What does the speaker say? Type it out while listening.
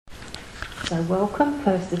So welcome,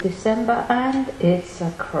 1st of December, and it's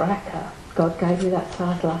a cracker. God gave me that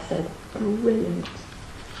title, I said, brilliant.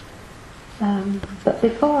 But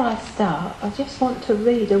before I start, I just want to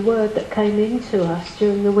read a word that came into us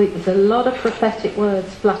during the week. There's a lot of prophetic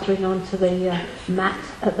words fluttering onto the mat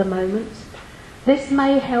at the moment. This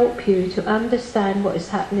may help you to understand what is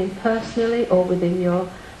happening personally or within your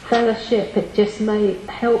fellowship. It just may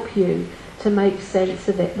help you to make sense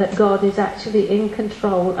of it, that God is actually in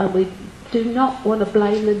control, and we do not want to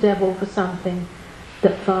blame the devil for something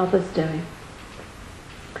that Father's doing.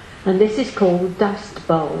 And this is called Dust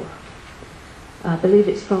Bowl. I believe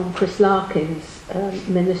it's from Chris Larkin's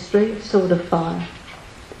ministry, Sword of Fire.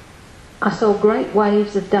 I saw great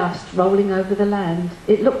waves of dust rolling over the land.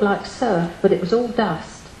 It looked like surf, but it was all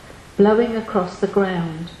dust, blowing across the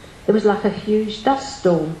ground. It was like a huge dust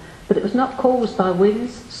storm, but it was not caused by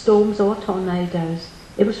winds, storms or tornadoes.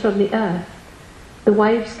 It was from the earth. The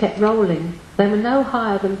waves kept rolling. They were no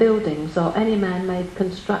higher than buildings or any man-made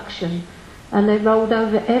construction, and they rolled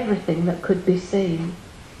over everything that could be seen.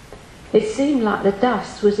 It seemed like the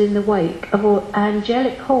dust was in the wake of all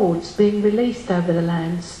angelic hordes being released over the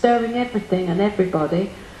land, stirring everything and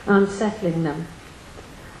everybody, unsettling them.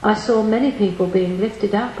 I saw many people being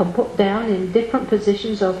lifted up and put down in different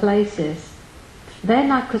positions or places.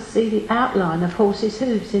 Then I could see the outline of horses'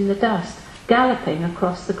 hooves in the dust, galloping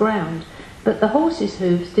across the ground, but the horses'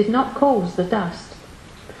 hooves did not cause the dust.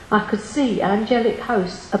 I could see angelic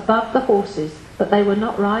hosts above the horses, but they were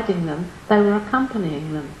not riding them, they were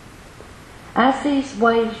accompanying them. As these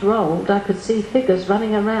waves rolled, I could see figures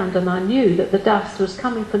running around, and I knew that the dust was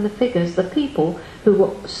coming from the figures, the people who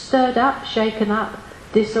were stirred up, shaken up,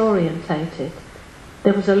 disorientated.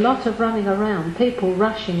 There was a lot of running around, people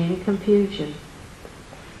rushing in confusion.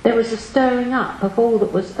 There was a stirring up of all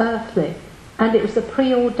that was earthly, and it was the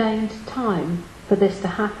preordained time for this to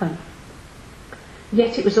happen.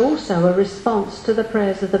 Yet it was also a response to the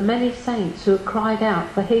prayers of the many saints who had cried out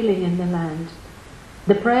for healing in the land.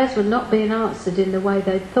 The prayers were not being answered in the way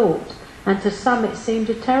they'd thought, and to some it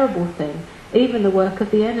seemed a terrible thing, even the work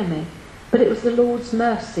of the enemy, but it was the Lord's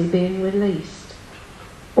mercy being released.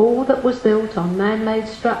 All that was built on man-made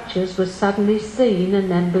structures was suddenly seen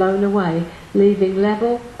and then blown away, leaving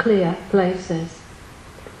level, clear places.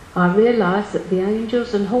 I realised that the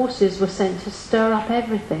angels and horses were sent to stir up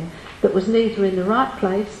everything that was neither in the right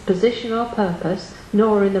place, position or purpose,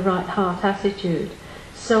 nor in the right heart attitude.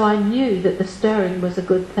 So I knew that the stirring was a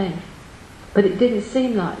good thing. But it didn't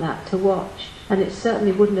seem like that to watch, and it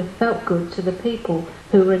certainly wouldn't have felt good to the people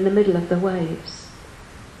who were in the middle of the waves.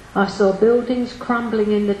 I saw buildings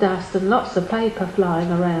crumbling in the dust and lots of paper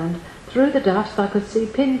flying around. Through the dust I could see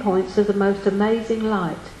pinpoints of the most amazing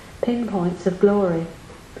light, pinpoints of glory.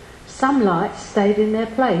 Some lights stayed in their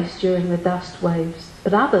place during the dust waves,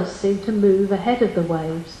 but others seemed to move ahead of the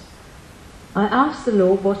waves. I asked the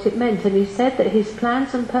Lord what it meant, and he said that his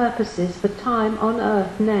plans and purposes for time on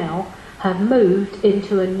earth now have moved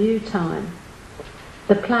into a new time.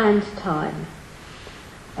 The planned time.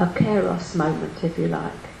 A kairos moment, if you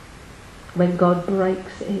like, when God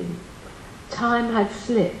breaks in. Time had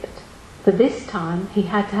slipped. For this time he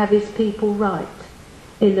had to have his people right.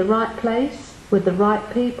 In the right place, with the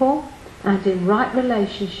right people, and in right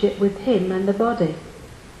relationship with him and the body.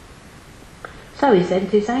 So he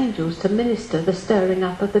sent his angels to minister the stirring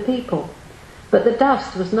up of the people. But the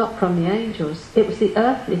dust was not from the angels, it was the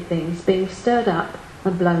earthly things being stirred up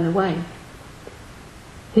and blown away.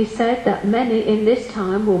 He said that many in this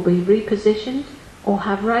time will be repositioned or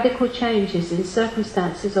have radical changes in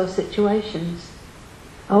circumstances or situations.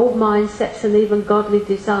 Old mindsets and even godly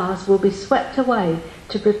desires will be swept away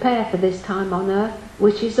to prepare for this time on earth,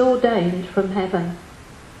 which is ordained from heaven.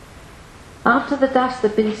 After the dust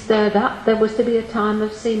had been stirred up, there was to be a time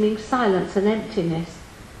of seeming silence and emptiness.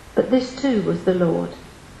 But this too was the Lord,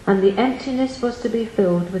 and the emptiness was to be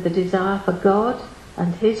filled with the desire for God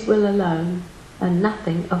and his will alone, and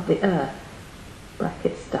nothing of the earth.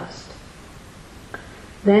 Brackets dust.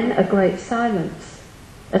 Then a great silence,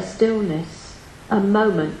 a stillness, a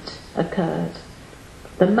moment occurred.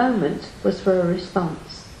 The moment was for a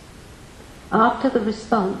response. After the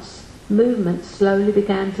response, movement slowly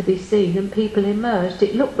began to be seen and people emerged.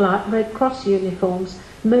 It looked like Red Cross uniforms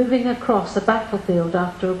moving across a battlefield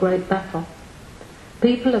after a great battle.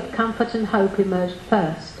 People of comfort and hope emerged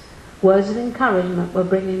first. Words of encouragement were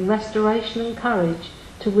bringing restoration and courage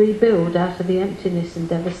to rebuild out of the emptiness and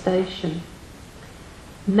devastation.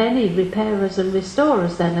 Many repairers and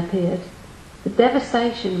restorers then appeared. The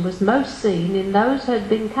devastation was most seen in those who had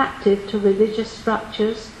been captive to religious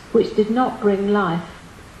structures which did not bring life,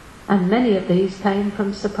 and many of these came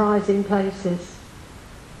from surprising places.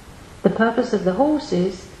 The purpose of the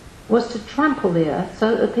horses was to trample the earth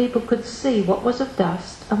so that the people could see what was of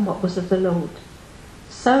dust and what was of the Lord.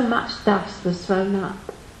 So much dust was thrown up.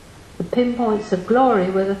 The pinpoints of glory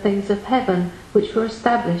were the things of heaven which were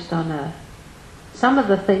established on earth. Some of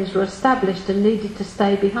the things were established and needed to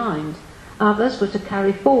stay behind. Others were to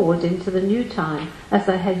carry forward into the new time as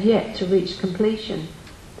they had yet to reach completion.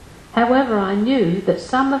 However, I knew that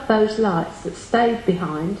some of those lights that stayed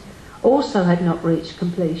behind also had not reached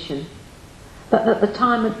completion, but that the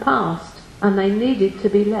time had passed and they needed to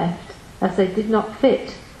be left as they did not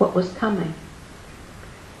fit what was coming.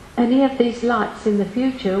 Any of these lights in the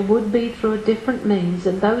future would be through a different means,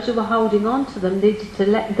 and those who were holding on to them needed to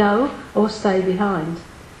let go or stay behind.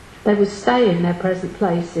 They would stay in their present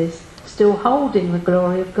places, still holding the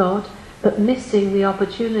glory of God, but missing the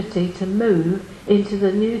opportunity to move into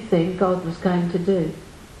the new thing God was going to do.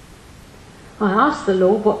 I asked the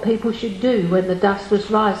Lord what people should do when the dust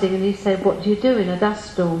was rising, and he said, "What do you do in a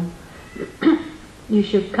dust storm? You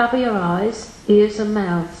should cover your eyes, ears and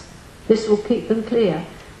mouths. This will keep them clear,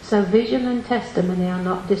 so vision and testimony are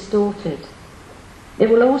not distorted. It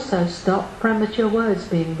will also stop premature words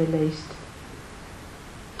being released.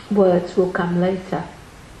 Words will come later.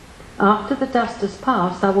 After the dust has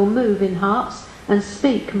passed, I will move in hearts and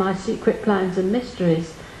speak my secret plans and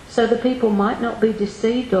mysteries, so the people might not be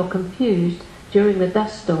deceived or confused during the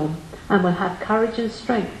dust storm, and will have courage and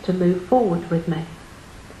strength to move forward with me.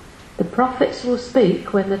 The prophets will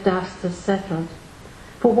speak when the dust has settled.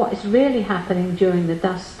 For what is really happening during the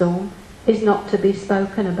dust storm is not to be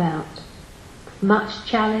spoken about. Much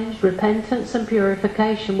challenge, repentance and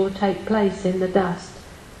purification will take place in the dust.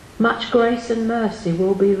 Much grace and mercy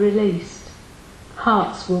will be released.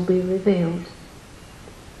 Hearts will be revealed.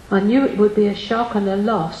 I knew it would be a shock and a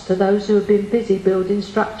loss to those who have been busy building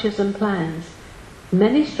structures and plans.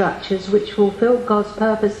 Many structures which fulfilled God's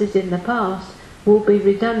purposes in the past will be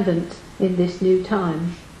redundant in this new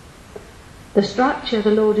time. The structure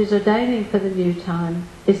the Lord is ordaining for the new time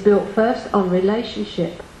is built first on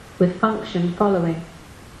relationship, with function following.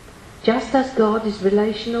 Just as God is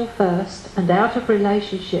relational first, and out of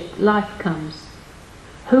relationship life comes.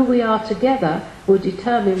 Who we are together will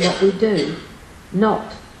determine what we do,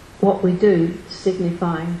 not what we do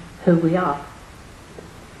signifying who we are.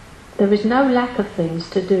 There is no lack of things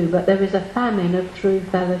to do, but there is a famine of true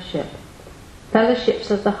fellowship. Fellowships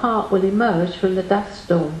of the heart will emerge from the dust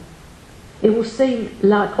storm. It will seem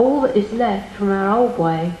like all that is left from our old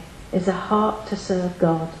way is a heart to serve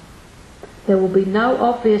God. There will be no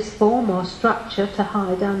obvious form or structure to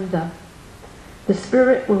hide under. The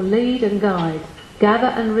Spirit will lead and guide, gather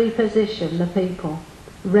and reposition the people,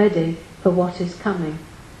 ready for what is coming.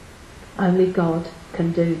 Only God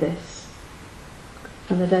can do this.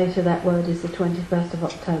 And the date of that word is the 21st of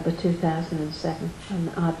October 2007, and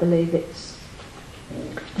I believe it's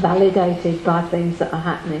validated by things that are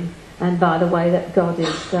happening and by the way that God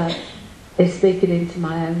is speaking into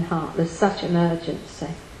my own heart. There's such an urgency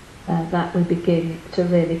that we begin to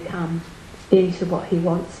really come into what he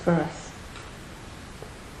wants for us.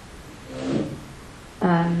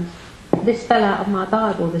 And this fell out of my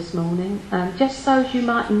Bible this morning, just so as you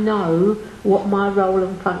might know what my role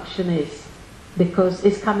and function is, because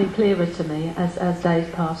it's coming clearer to me as days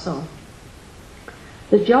pass on.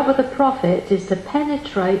 The job of the prophet is to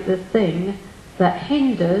penetrate the thing that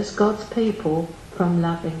hinders God's people from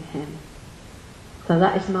loving him. So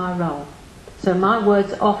that is my role. So my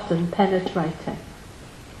word's often penetrating.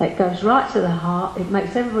 It goes right to the heart. It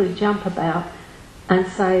makes everybody jump about and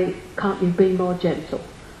say, "Can't you be more gentle?"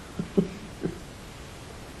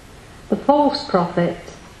 The false prophet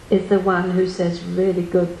is the one who says really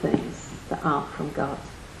good things that aren't from God.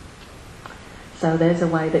 So there's a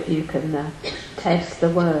way that you can test the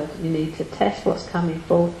word. You need to test what's coming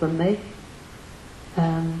forth from me,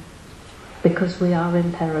 because we are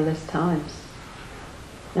in perilous times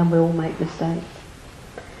and we all make mistakes.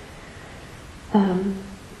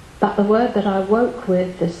 But the word that I woke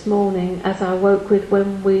with this morning, as I woke with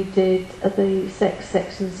when we did the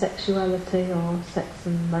sex and sexuality, or sex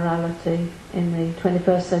and morality in the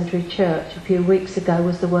 21st century church a few weeks ago,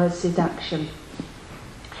 was the word seduction.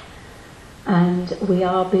 And we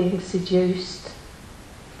are being seduced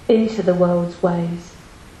into the world's ways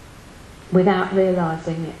without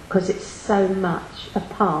realising it, because it's so much a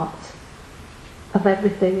part of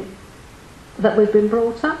everything that we've been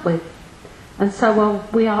brought up with. And so while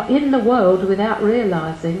we are in the world without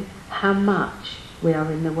realising how much we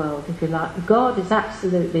are in the world, if you like, God is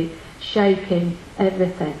absolutely shaking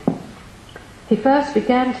everything. He first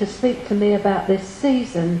began to speak to me about this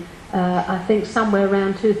season, I think somewhere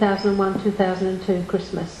around 2001, 2002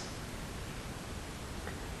 Christmas.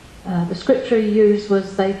 The scripture he used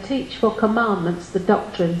was, they teach for commandments the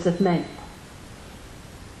doctrines of men.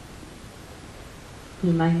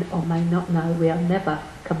 You may or may not know we are never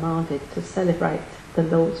commanded to celebrate the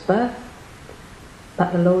Lord's birth,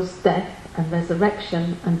 but the Lord's death and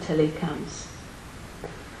resurrection until he comes.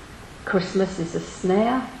 Christmas is a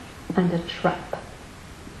snare and a trap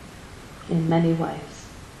in many ways.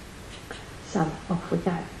 So off we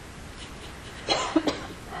go.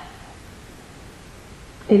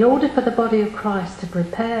 In order for the body of Christ to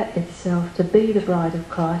prepare itself to be the bride of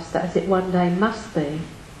Christ, as it one day must be,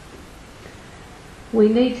 we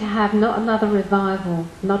need to have not another revival,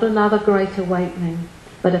 not another great awakening,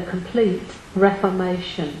 but a complete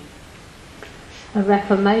reformation. A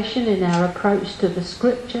reformation in our approach to the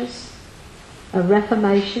scriptures, a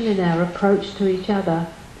reformation in our approach to each other,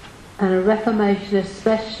 and a reformation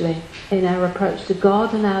especially in our approach to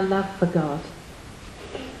God and our love for God.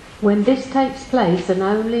 When this takes place, and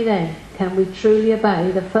only then, can we truly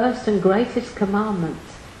obey the first and greatest commandment,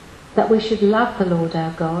 that we should love the Lord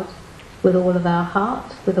our God with all of our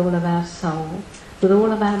heart, with all of our soul, with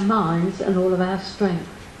all of our minds and all of our strength.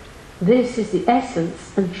 This is the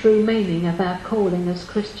essence and true meaning of our calling as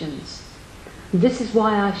Christians. And this is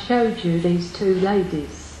why I showed you these two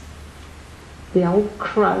ladies. The old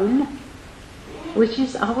crone, which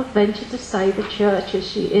is, I would venture to say, the church as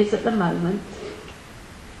she is at the moment,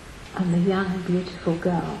 and the young and beautiful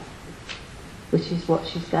girl, which is what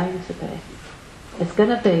she's going to be. It's going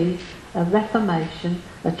to be a reformation,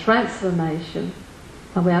 a transformation,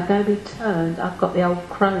 and we are going to be turned, I've got the old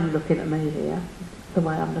crone looking at me here, the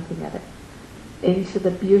way I'm looking at it, into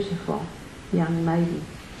the beautiful young maiden.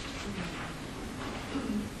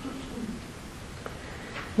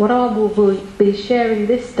 What I will be sharing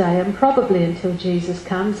this day, and probably until Jesus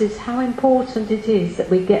comes, is how important it is that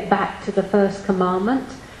we get back to the first commandment,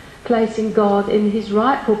 placing God in his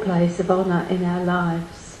rightful place of honour in our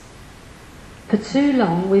lives. For too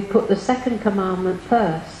long we've put the second commandment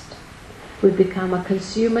first. We've become a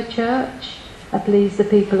consumer church, a please the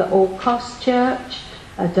people at all cost church,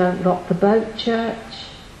 a don't rock the boat church.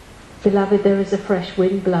 Beloved, there is a fresh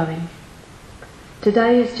wind blowing.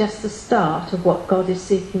 Today is just the start of what God is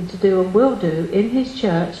seeking to do and will do in his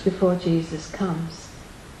church before Jesus comes.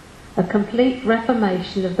 A complete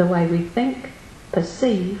reformation of the way we think,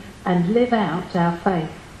 perceive and live out our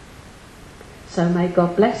faith. So may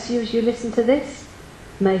God bless you as you listen to this.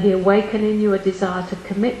 May he awaken in you a desire to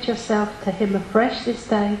commit yourself to him afresh this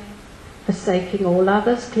day, forsaking all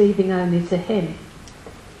others, cleaving only to him.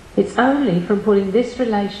 It's only from putting this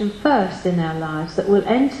relation first in our lives that we'll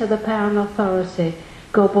enter the power and authority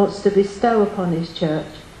God wants to bestow upon his church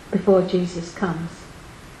before Jesus comes.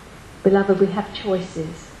 Beloved, we have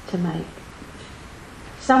choices to make.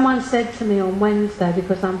 Someone said to me on Wednesday,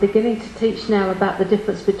 because I'm beginning to teach now about the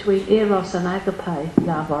difference between eros and agape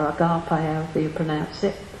love, or agape, however you pronounce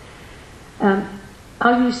it.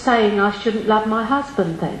 Are you saying I shouldn't love my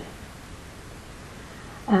husband then?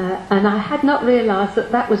 And I had not realised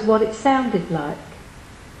that that was what it sounded like.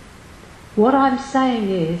 What I'm saying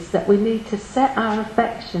is that we need to set our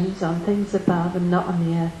affections on things above and not on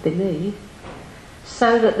the earth beneath,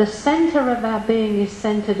 so that the centre of our being is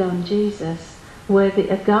centred on Jesus, where the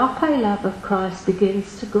agape love of Christ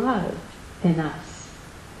begins to grow in us.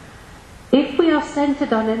 If we are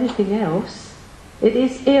centred on anything else, it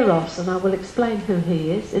is eros, and I will explain who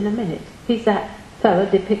he is in a minute. He's that fellow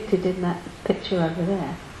depicted in that picture over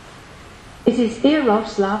there. It is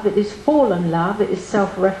eros love, it is fallen love, it is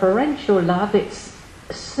self-referential love, it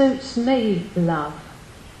suits me love.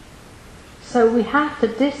 So we have to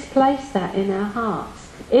displace that in our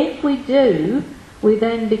hearts. If we do, we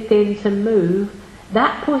then begin to move.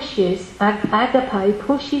 That pushes, agape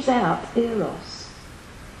pushes out eros.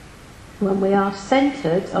 When we are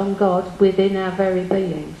centred on God within our very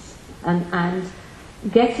beings and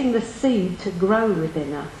getting the seed to grow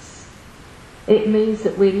within us. It means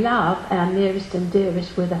that we love our nearest and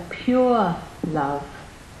dearest with a pure love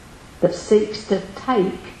that seeks to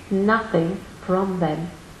take nothing from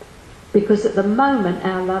them. Because at the moment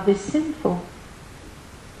our love is sinful.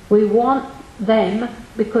 We want them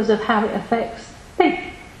because of how it affects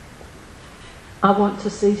me. I want to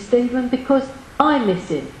see Stephen because I miss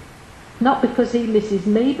him. Not because he misses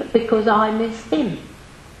me, but because I miss him.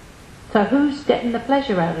 So who's getting the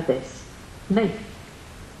pleasure out of this? Me.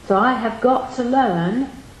 So I have got to learn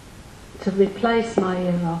to replace my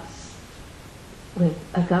eros with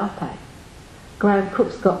agape. Graham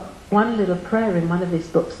Cook's got one little prayer in one of his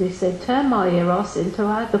books, and he said, turn my eros into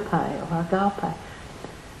agape or agape.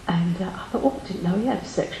 And I thought, oh, I didn't know he had a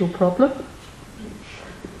sexual problem.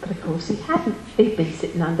 But of course he'd been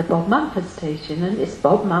sitting under Bob Mumford's teaching, and it's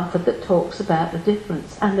Bob Mumford that talks about the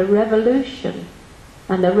difference and the revolution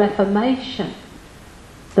and the reformation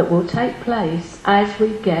that will take place as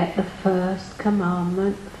we get the first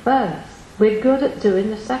commandment first. We're good at doing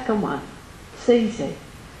the second one. It's easy.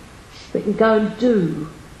 We can go and do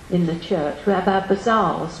in the church. We have our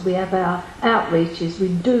bazaars, we have our outreaches,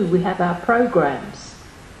 we have our programs.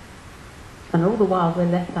 And all the while we're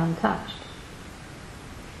left untouched.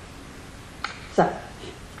 So,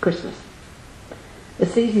 Christmas. The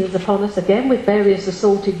season is upon us again with various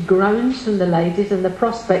assorted groans from the ladies and the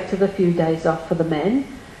prospect of a few days off for the men,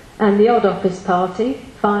 and the odd office party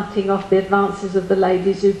fighting off the advances of the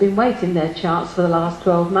ladies who've been waiting their chance for the last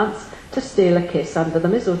 12 months to steal a kiss under the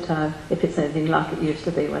mistletoe, if it's anything like it used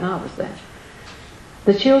to be when I was there.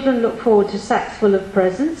 The children look forward to sacks full of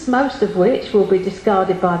presents, most of which will be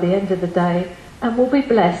discarded by the end of the day, and will be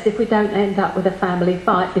blessed if we don't end up with a family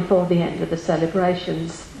fight before the end of the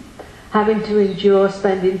celebrations, having to endure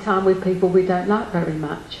spending time with people we don't like very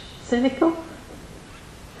much. Cynical?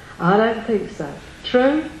 I don't think so.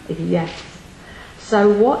 True? Yes.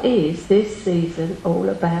 So what is this season all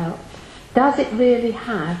about? Does it really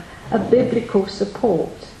have a biblical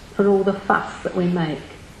support for all the fuss that we make?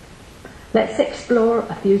 Let's explore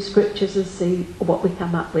a few scriptures and see what we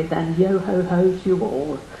come up with, and yo-ho-ho to you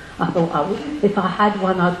all. I thought if I had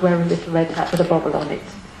one, I'd wear a little red hat with a bobble on it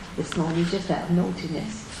this morning, just out of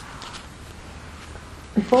naughtiness.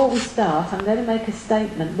 Before we start, I'm going to make a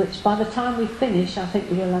statement which by the time we finish I think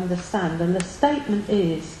you'll understand, and the statement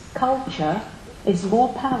is: culture is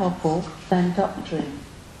more powerful than doctrine.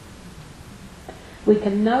 We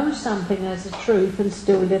can know something as a truth and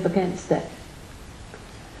still live against it.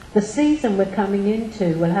 The season we're coming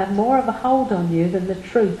into will have more of a hold on you than the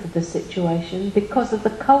truth of the situation, because of the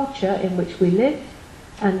culture in which we live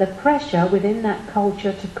and the pressure within that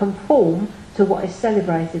culture to conform to what is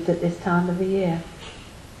celebrated at this time of the year.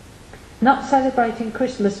 Not celebrating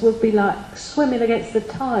Christmas would be like swimming against the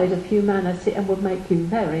tide of humanity and would make you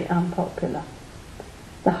very unpopular.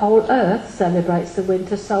 The whole earth celebrates the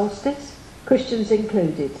winter solstice, Christians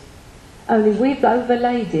included. Only we've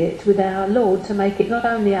overlaid it with our Lord to make it not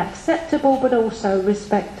only acceptable but also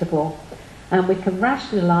respectable. And we can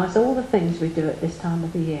rationalise all the things we do at this time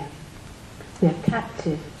of the year. We are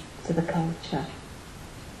captive to the culture.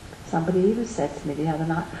 Somebody even said to me the other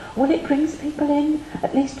night, well, it brings people in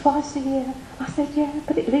at least twice a year. I said, yeah,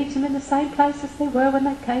 but it leaves them in the same place as they were when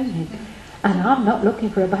they came in. And I'm not looking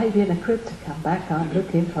for a baby in a crib to come back. I'm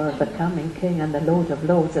looking for a becoming king and the Lord of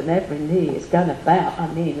Lords, and every knee is going to bow. I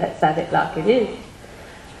mean, let's have it like it is.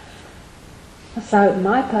 So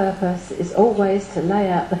my purpose is always to lay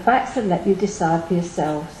out the facts and let you decide for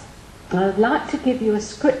yourselves. I'd like to give you a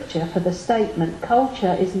scripture for the statement,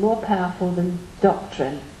 culture is more powerful than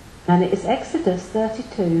doctrine. And it is Exodus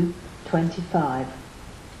 32:25.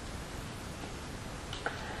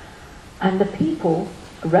 And the people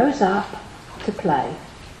rose up to play.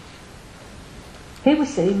 Here we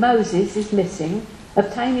see Moses is missing,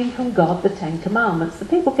 obtaining from God the 10 Commandments. The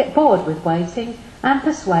people get bored with waiting and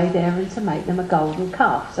persuade Aaron to make them a golden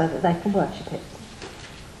calf so that they can worship it.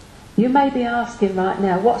 You may be asking right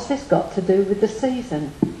now, what's this got to do with the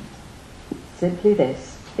season? Simply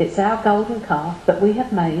this. It's our golden calf that we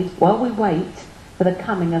have made while we wait for the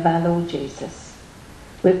coming of our Lord Jesus.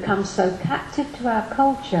 We've come so captive to our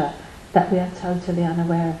culture that we are totally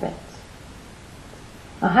unaware of it.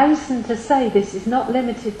 I hasten to say this is not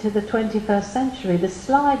limited to the 21st century. The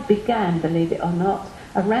slide began, believe it or not,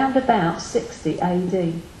 around about 60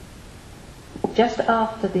 AD, just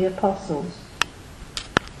after the apostles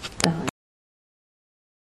died.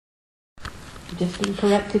 Just been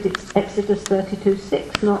corrected, it's Exodus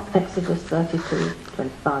 32:6, not Exodus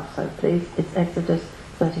 32:25, so please, it's Exodus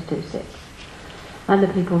 32:6. And the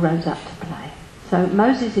people rose up to play. So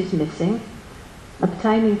Moses is missing,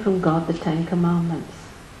 obtaining from God the 10 Commandments.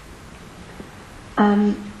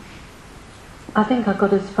 I think I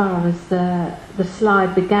got as far as the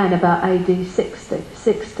slide began about AD 60.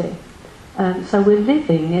 So we're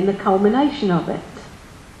living in the culmination of it.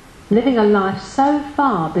 Living a life so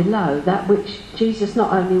far below that which Jesus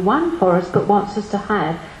not only won for us but wants us to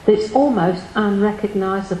have, that it's almost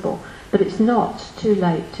unrecognisable. But it's not too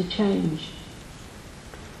late to change.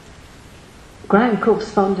 Graham Cook's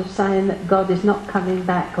fond of saying that God is not coming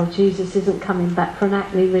back, or Jesus isn't coming back for an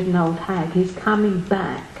acne-ridden old hag. He's coming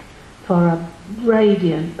back for a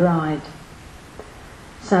radiant bride.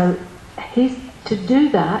 So to do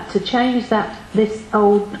that, to change this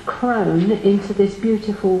old crone into this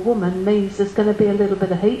beautiful woman, means there's going to be a little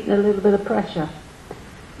bit of heat and a little bit of pressure.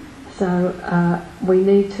 So we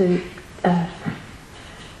need to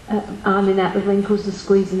ironing out the wrinkles and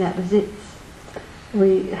squeezing out the zits.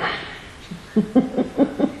 We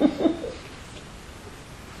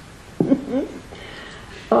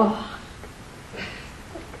oh,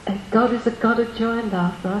 God is a God of joy and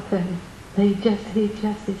laughter, I tell you. He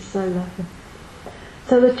just is so lovely.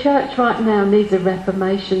 So the church right now needs a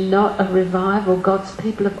reformation, not a revival. God's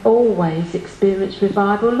people have always experienced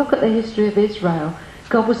revival. Look at the history of Israel.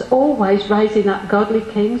 God was always raising up godly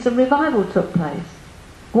kings and revival took place.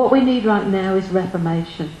 What we need right now is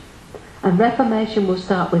reformation. And reformation will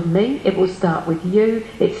start with me, it will start with you,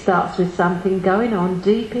 it starts with something going on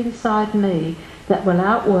deep inside me that will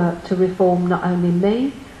outwork to reform not only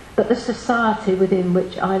me, but the society within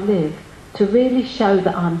which I live, to really show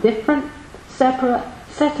that I'm different, separate,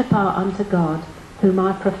 set apart unto God, whom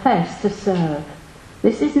I profess to serve.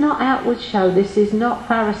 This is not outward show, this is not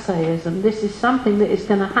Pharisaism, this is something that is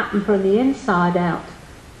going to happen from the inside out,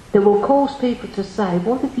 that will cause people to say,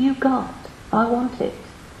 what have you got? I want it.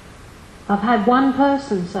 I've had one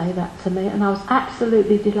person say that to me and I was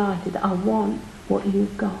absolutely delighted. I want what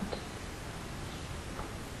you've got.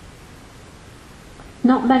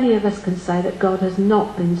 Not many of us can say that God has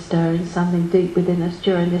not been stirring something deep within us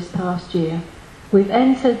during this past year. We've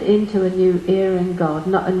entered into a new era in God,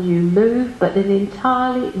 not a new move, but an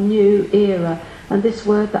entirely new era. And this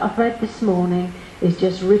word that I've read this morning is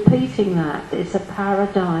just repeating that. It's a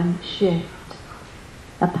paradigm shift.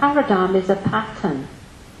 A paradigm is a pattern.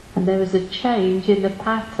 And there is a change in the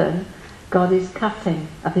pattern God is cutting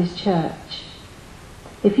of his church.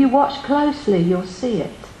 If you watch closely, you'll see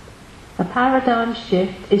it. A paradigm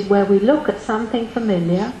shift is where we look at something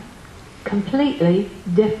familiar completely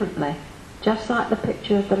differently. Just like the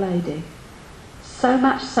picture of the lady. So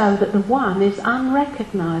much so that the one is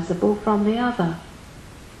unrecognisable from the other.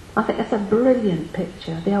 I think that's a brilliant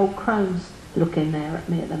picture. The old crone's looking there at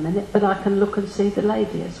me at the minute, but I can look and see the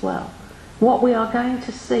lady as well. What we are going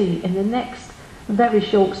to see in the next very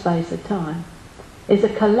short space of time is a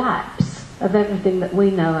collapse of everything that we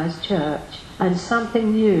know as church and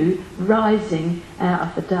something new rising out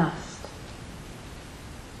of the dust.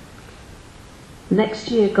 Next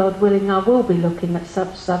year, God willing, I will be looking at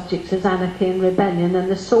such subjects as anarchy and rebellion and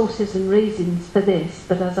the sources and reasons for this.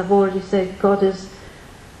 But as I've already said, God has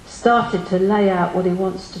started to lay out what he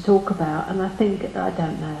wants to talk about. And I think, I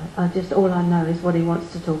don't know, all I know is what he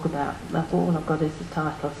wants to talk about. That's all I've got is the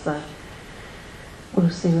title, so we'll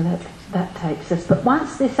see where that takes us. But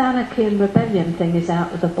once this anarchy and rebellion thing is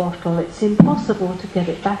out of the bottle, it's impossible to get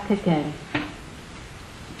it back again.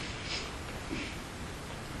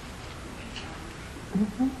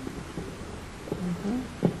 Try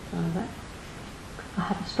that. I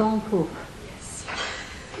have a strong proof. Yes.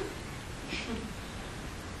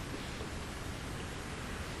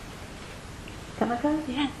 Can I go?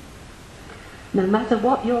 Yeah. No matter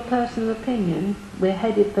what your personal opinion, we're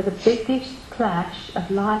headed for the biggest clash of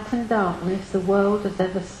light and darkness the world has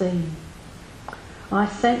ever seen. I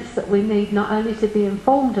sense that we need not only to be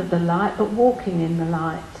informed of the light, but walking in the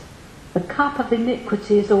light. The cup of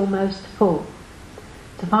iniquity is almost full.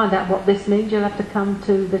 To find out what this means, you'll have to come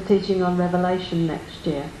to the teaching on Revelation next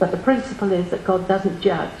year. But the principle is that God doesn't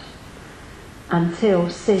judge until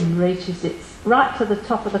sin reaches its right to the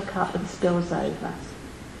top of the cup and spills over.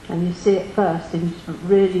 And you see it first in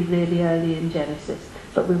really, really early in Genesis.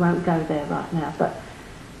 But we won't go there right now. But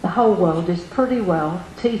the whole world is pretty well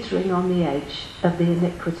teetering on the edge of the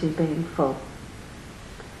iniquity being full.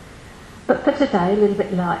 But for today, a little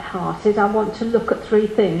bit light-hearted, I want to look at three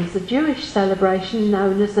things. The Jewish celebration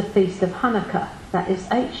known as the Feast of Hanukkah, that is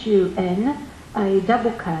Hunakkah,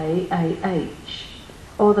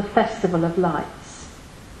 or the Festival of Lights.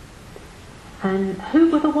 And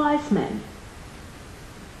who were the wise men?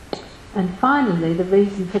 And finally, the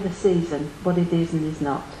reason for the season, what it is and is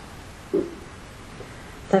not.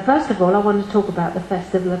 So first of all, I want to talk about the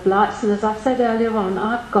Festival of Lights, and as I said earlier on,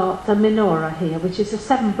 I've got a menorah here, which is a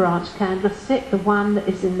 7-branch candlestick, the one that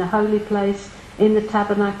is in the holy place, in the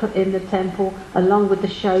tabernacle, in the temple, along with the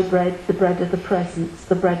showbread, the bread of the presence,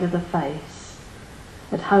 the bread of the face.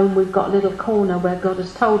 At home we've got a little corner where God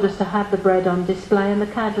has told us to have the bread on display and the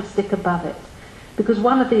candlestick above it, because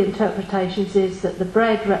one of the interpretations is that the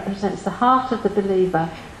bread represents the heart of the believer,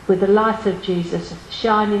 with the light of Jesus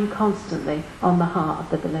shining constantly on the heart of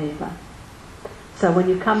the believer. So when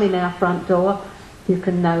you come in our front door, you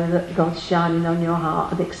can know that God's shining on your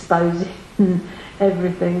heart and exposing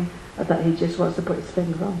everything that he just wants to put his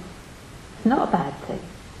finger on. It's not a bad thing.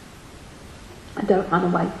 And don't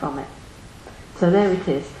run away from it. So there it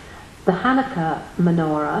is. The Hanukkah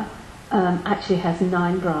menorah actually has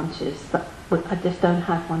 9 branches, but I just don't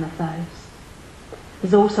have one of those.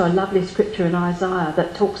 There's also a lovely scripture in Isaiah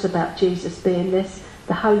that talks about Jesus being this,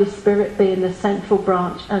 the Holy Spirit being the central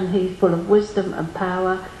branch, and he's full of wisdom and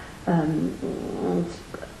power.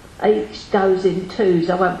 Each goes in twos.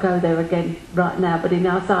 I won't go there again right now, but in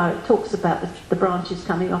Isaiah it talks about the branches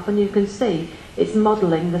coming off, and you can see it's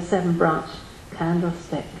modelling the 7-branch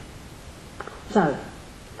candlestick. So,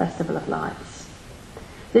 Festival of Lights.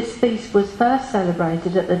 This feast was first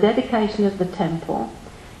celebrated at the dedication of the temple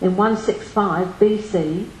in 165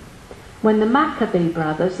 BC, when the Maccabee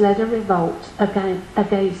brothers led a revolt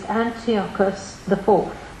against Antiochus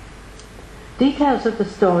IV. Details of the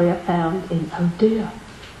story are found in, oh dear,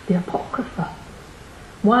 the Apocrypha.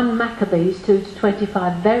 1 Maccabees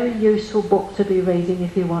 2-25, very useful book to be reading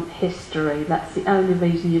if you want history. That's the only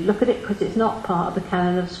reason you look at it, because it's not part of the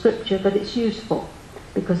canon of Scripture, but it's useful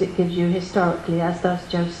because it gives you historically, as does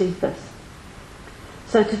Josephus.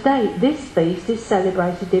 So today, this feast is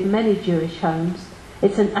celebrated in many Jewish homes.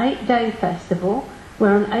 It's an 8-day festival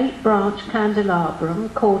where an 8-branch candelabrum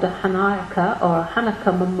called a Hanukkah or a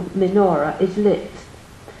Hanukkah menorah is lit.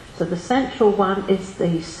 So the central one is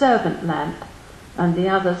the servant lamp, and the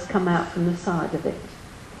others come out from the side of it.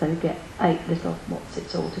 So you get 8 little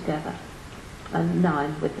whatsits all together, and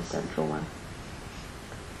 9 with the central one.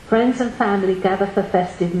 Friends and family gather for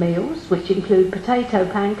festive meals, which include potato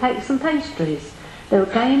pancakes and pastries. There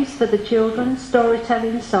are games for the children,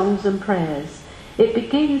 storytelling, songs and prayers. It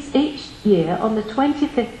begins each year on the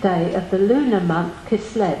 25th day of the lunar month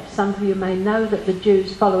Kislev. Some of you may know that the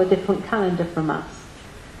Jews follow a different calendar from us.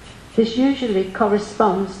 This usually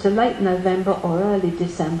corresponds to late November or early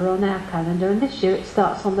December on our calendar, and this year it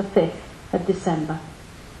starts on the 5th of December.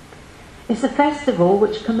 It's a festival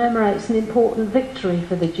which commemorates an important victory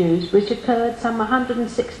for the Jews, which occurred some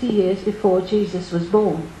 160 years before Jesus was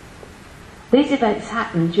born. These events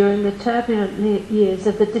happened during the turbulent years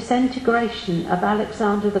of the disintegration of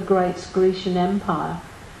Alexander the Great's Grecian Empire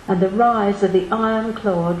and the rise of the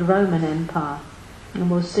iron-clawed Roman Empire.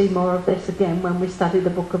 And we'll see more of this again when we study the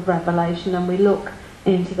book of Revelation and we look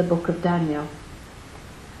into the book of Daniel.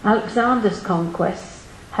 Alexander's conquests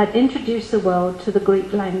had introduced the world to the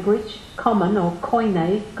Greek language, common or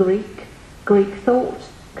koine Greek thought,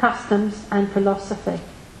 customs and philosophy.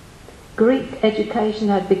 Greek education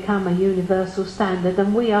had become a universal standard,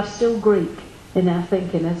 and we are still Greek in our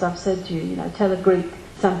thinking. As I've said to you, tell a Greek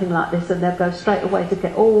something like this and they'll go straight away to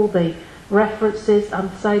get all the references.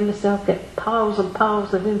 I'm saying myself, get piles and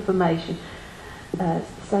piles of information.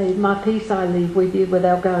 Say, my peace I leave with you, where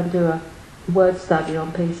they'll go and do a word study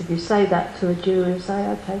on peace. If you say that to a Jew, he'll say,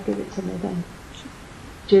 okay, give it to me then.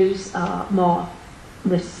 Jews are more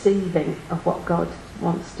receiving of what God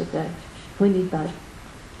wants to do. We need both.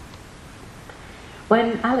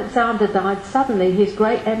 When Alexander died, suddenly his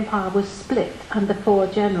great empire was split under 4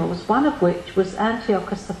 generals, one of which was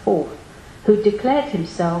Antiochus IV, who declared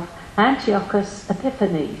himself Antiochus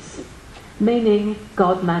Epiphanes, meaning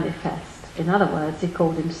God manifest. In other words, he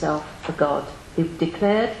called himself the God. He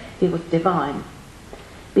declared he was divine.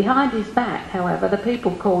 Behind his back, however, the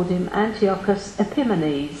people called him Antiochus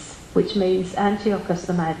Epimanes, which means Antiochus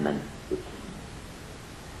the madman.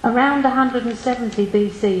 Around 170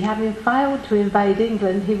 BC, having failed to invade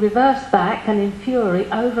England, he reversed back and in fury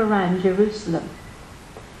overran Jerusalem.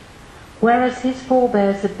 Whereas his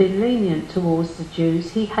forebears had been lenient towards the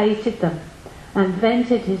Jews, he hated them and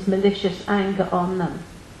vented his malicious anger on them.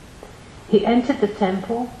 He entered the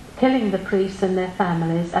temple, killing the priests and their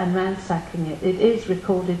families and ransacking it. It is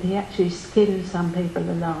recorded he actually skinned some people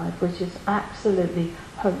alive, which is absolutely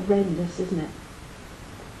horrendous, isn't it?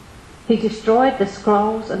 He destroyed the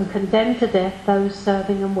scrolls and condemned to death those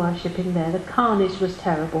serving and worshipping there. The carnage was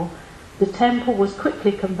terrible. The temple was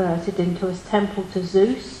quickly converted into a temple to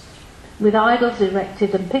Zeus, with idols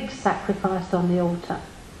erected and pigs sacrificed on the altar.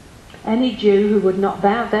 Any Jew who would not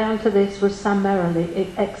bow down to this was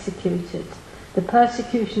summarily executed. The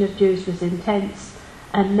persecution of Jews was intense,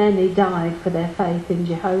 and many died for their faith in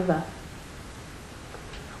Jehovah.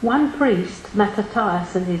 One priest,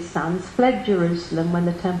 Mattathias, and his sons fled Jerusalem when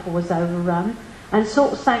the temple was overrun and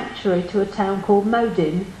sought sanctuary to a town called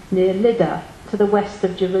Modin near Lydda to the west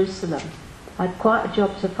of Jerusalem. I had quite a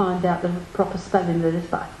job to find out the proper spelling of this,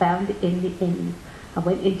 but I found it in the end. I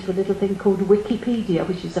went into a little thing called Wikipedia,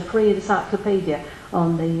 which is a free encyclopedia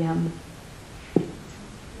on the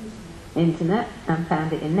internet, and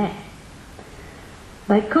found it in there.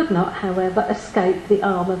 They could not, however, escape the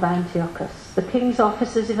arm of Antiochus. The king's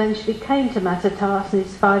officers eventually came to Mattathias and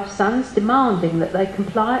his 5 sons, demanding that they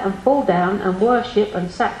comply and fall down and worship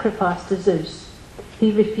and sacrifice to Zeus.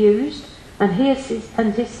 He refused, and he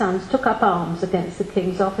and his sons took up arms against the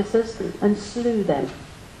king's officers and slew them.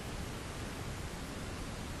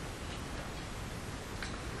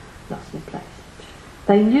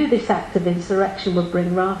 They knew this act of insurrection would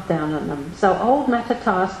bring wrath down on them. So old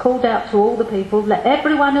Mattathias called out to all the people, "Let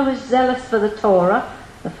everyone who is zealous for the Torah,"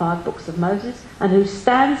 the 5 books of Moses, "and who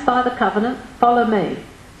stands by the covenant, follow me."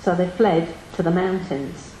 So they fled to the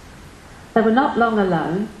mountains. They were not long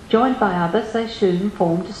alone. Joined by others, they soon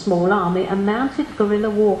formed a small army and mounted guerrilla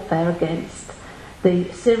warfare against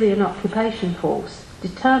the Syrian occupation force,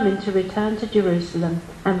 determined to return to Jerusalem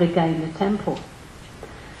and regain the temple.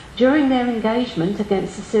 During their engagement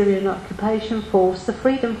against the Syrian occupation force, the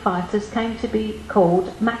freedom fighters came to be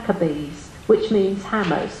called Maccabees, which means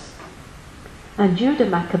hammers. And Judah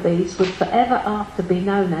Maccabees would forever after be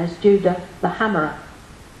known as Judah the Hammerer.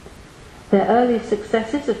 Their early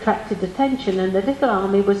successes attracted attention, and the little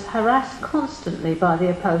army was harassed constantly by the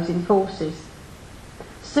opposing forces.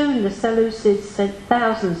 Soon the Seleucids sent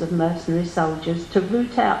thousands of mercenary soldiers to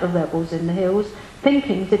root out the rebels in the hills,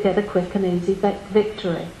 thinking to get a quick and easy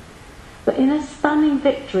victory. But in a stunning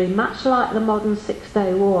victory, much like the modern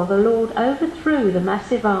Six-Day War, the Lord overthrew the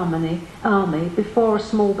massive army before a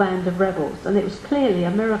small band of rebels, and it was clearly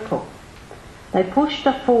a miracle. They pushed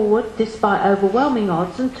forward despite overwhelming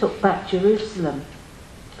odds and took back Jerusalem.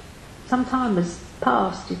 Some time has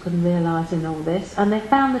passed, you can realise, in all this, and they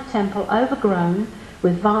found the temple overgrown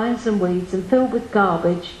with vines and weeds and filled with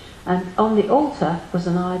garbage, and on the altar was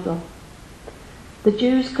an idol. The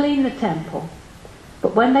Jews cleaned the temple,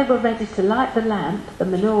 but when they were ready to light the lamp, the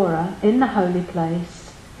menorah, in the holy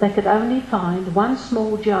place, they could only find one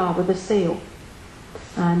small jar with a seal.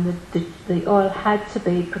 And the oil had to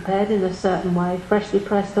be prepared in a certain way, freshly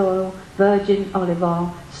pressed oil, virgin olive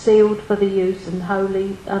oil, sealed for the use and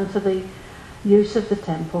holy unto the use of the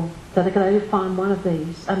temple. So they could only find one of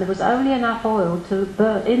these, and there was only enough oil to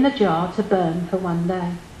burn in the jar to burn for one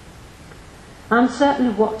day. Uncertain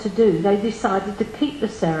of what to do, they decided to keep the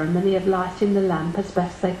ceremony of lighting the lamp as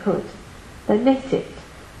best they could. They lit it,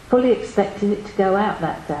 fully expecting it to go out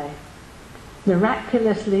that day.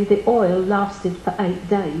 Miraculously, the oil lasted for 8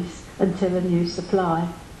 days until a new supply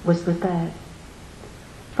was prepared.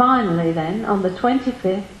 Finally then, on the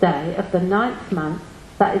 25th day of the 9th month,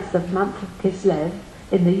 that is the month of Kislev,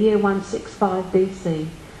 in the year 165 BC,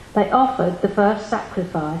 they offered the first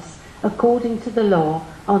sacrifice according to the law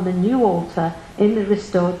on the new altar in the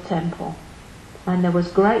restored temple. And there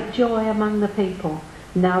was great joy among the people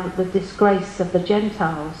now that the disgrace of the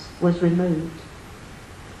Gentiles was removed.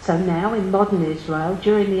 So now in modern Israel,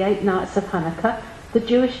 during the 8 nights of Hanukkah, the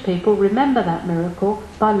Jewish people remember that miracle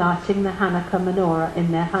by lighting the Hanukkah menorah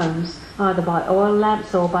in their homes, either by oil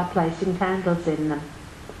lamps or by placing candles in them.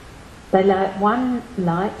 They light one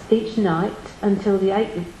light each night until the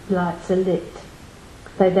 8 lights are lit.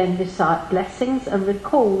 They then recite blessings and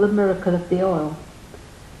recall the miracle of the oil.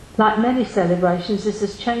 Like many celebrations, this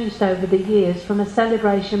has changed over the years from a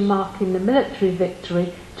celebration marking the military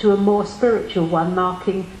victory to a more spiritual one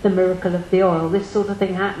marking the miracle of the oil. This sort of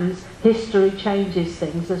thing happens. History changes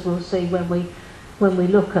things, as we'll see when we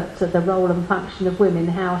look at the role and function of women,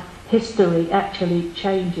 how history actually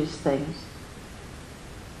changes things.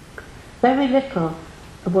 Very little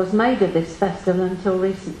was made of this festival until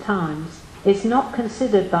recent times. It's not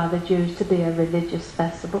considered by the Jews to be a religious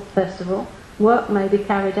festival. Work may be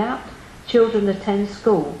carried out, children attend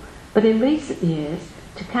school, but in recent years,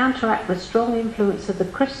 to counteract the strong influence of the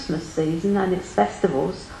Christmas season and its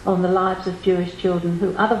festivals on the lives of Jewish children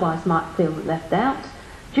who otherwise might feel left out,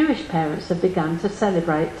 Jewish parents have begun to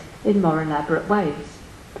celebrate in more elaborate ways.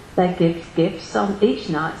 They give gifts on each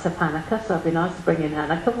night of Hanukkah, so it'd be nice to bring in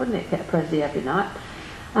Hanukkah, wouldn't it? Get a present every night.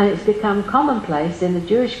 And it's become commonplace in the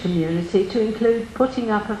Jewish community to include putting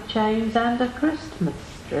up of chains and a Christmas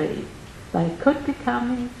tree. They could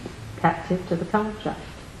become captive to the culture.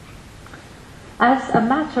 As a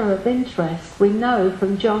matter of interest, we know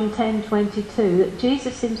from John 10:22 that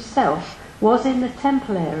Jesus himself was in the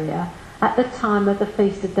temple area at the time of the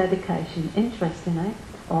Feast of Dedication. Interesting, eh?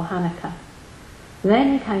 Or Hanukkah.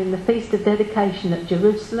 Then came the Feast of Dedication at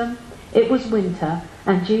Jerusalem. It was winter,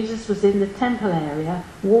 and Jesus was in the temple area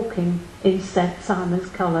walking in Solomon's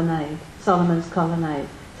colonnade.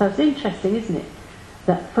 So it's interesting, isn't it?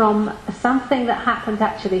 That from something that happened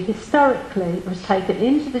actually historically was taken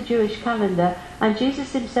into the Jewish calendar, and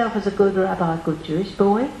Jesus himself, as a good rabbi, a good Jewish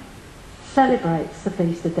boy, celebrates the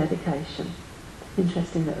Feast of Dedication.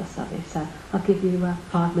 Interesting little study. So I'll give you a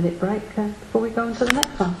 5-minute break before we go on to the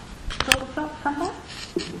next one. Come back.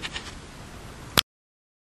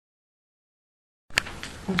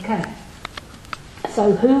 Okay.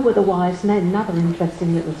 So who were the wise men? Another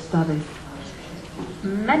interesting little study.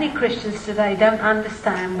 Many Christians today don't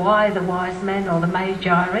understand why the wise men or the magi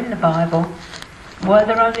are in the Bible. Were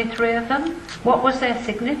there only 3 of them? What was their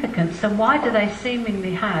significance, and why do they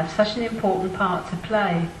seemingly have such an important part to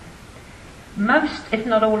play? Most, if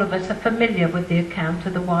not all of us, are familiar with the account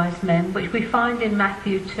of the wise men, which we find in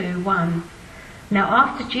Matthew 2:1. Now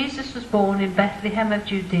after Jesus was born in Bethlehem of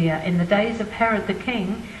Judea, in the days of Herod the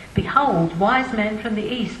king, behold, wise men from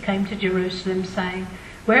the east came to Jerusalem, saying,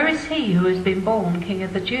 Where is he who has been born King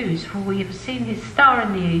of the Jews? For we have seen his star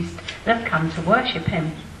in the east and have come to worship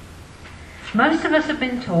him. Most of us have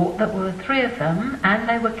been taught that there were 3 of them, and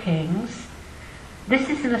they were kings. This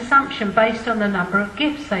is an assumption based on the number of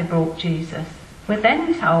gifts they brought Jesus. We're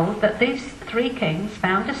then told that these 3 kings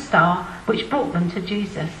found a star which brought them to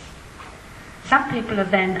Jesus. Some people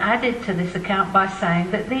have then added to this account by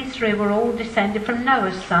saying that these 3 were all descended from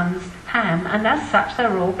Noah's sons, Ham, and as such they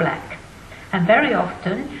were all black. And very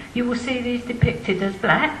often you will see these depicted as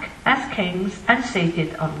black, as kings, and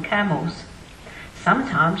seated on camels.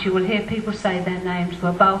 Sometimes you will hear people say their names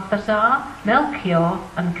were Balthazar, Melchior,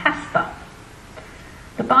 and Caspar.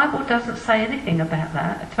 The Bible doesn't say anything about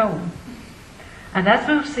that at all. And as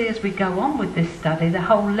we'll see as we go on with this study, the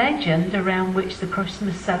whole legend around which the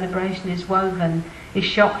Christmas celebration is woven is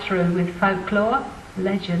shot through with folklore,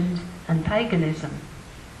 legend, and paganism.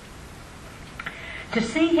 To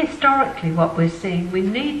see historically what we're seeing, we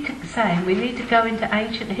need to go into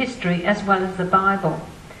ancient history as well as the Bible.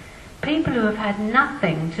 People who have had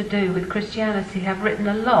nothing to do with Christianity have written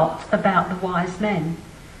a lot about the wise men.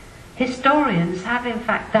 Historians have in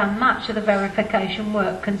fact done much of the verification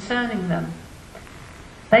work concerning them.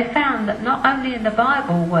 They found that not only in the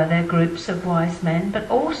Bible were there groups of wise men, but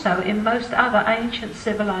also in most other ancient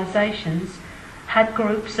civilizations had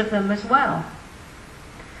groups of them as well.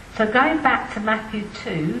 So going back to Matthew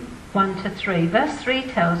 2:1-3, verse 3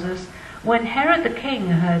 tells us, When Herod the king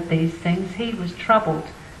heard these things, he was troubled,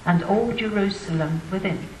 and all Jerusalem with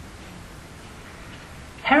him.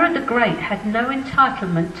 Herod the Great had no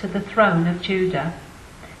entitlement to the throne of Judah.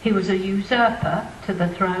 He was a usurper to the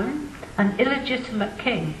throne, an illegitimate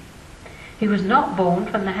king. He was not born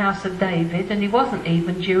from the house of David, and he wasn't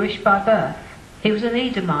even Jewish by birth. He was an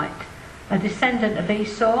Edomite, a descendant of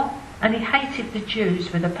Esau, and he hated the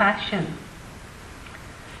Jews with a passion.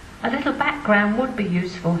 A little background would be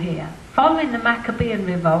useful here. Following the Maccabean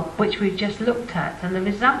revolt, which we've just looked at, and the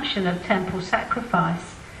resumption of temple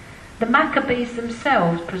sacrifice, the Maccabees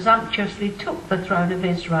themselves presumptuously took the throne of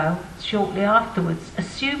Israel shortly afterwards,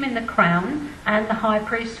 assuming the crown and the high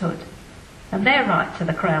priesthood. And their right to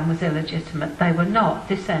the crown was illegitimate. They were not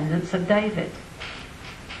descendants of David.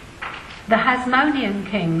 The Hasmonean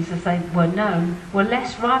kings, as they were known, were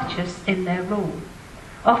less righteous in their rule.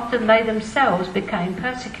 Often they themselves became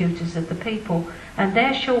persecutors of the people, and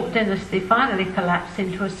their short dynasty finally collapsed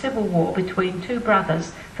into a civil war between 2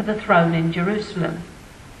 brothers for the throne in Jerusalem.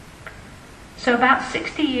 So about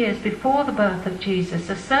 60 years before the birth of Jesus,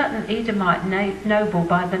 a certain Edomite noble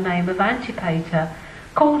by the name of Antipater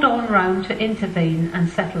called on Rome to intervene and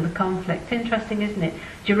settle the conflict. Interesting, isn't it?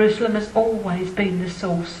 Jerusalem has always been the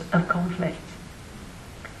source of conflict.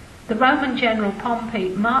 The Roman general Pompey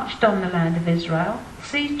marched on the land of Israel,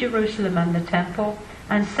 seized Jerusalem and the temple,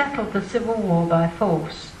 and settled the civil war by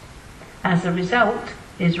force. As a result,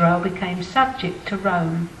 Israel became subject to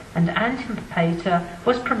Rome, and Antipater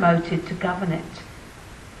was promoted to govern it.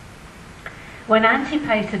 When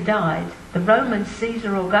Antipater died, the Roman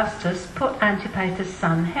Caesar Augustus put Antipater's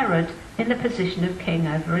son Herod in the position of king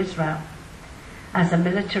over Israel. As a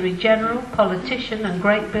military general, politician, and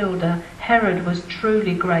great builder, Herod was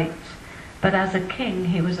truly great, but as a king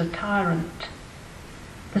he was a tyrant.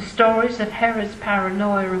 The stories of Herod's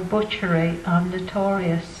paranoia and butchery are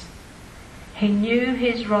notorious. He knew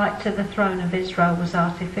his right to the throne of Israel was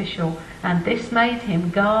artificial, and this made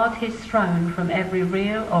him guard his throne from every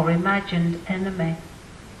real or imagined enemy.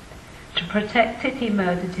 To protect it, he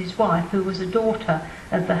murdered his wife, who was a daughter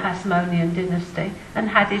of the Hasmonean dynasty, and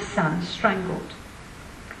had his son strangled.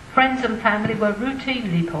 Friends and family were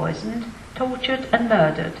routinely poisoned, tortured and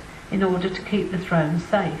murdered in order to keep the throne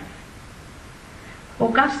safe.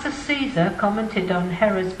 Augustus Caesar commented on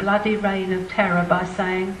Herod's bloody reign of terror by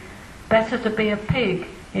saying, "Better to be a pig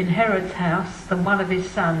in Herod's house than one of his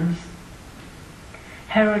sons."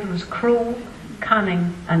 Herod was cruel,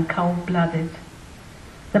 cunning and cold-blooded.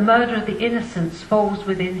 The murder of the innocents falls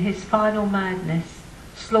within his final madness,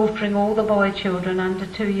 slaughtering all the boy children under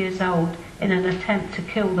 2 years old in an attempt to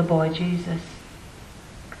kill the boy Jesus.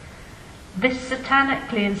 This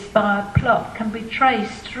satanically inspired plot can be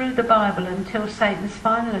traced through the Bible until Satan's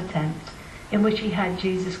final attempt, in which he had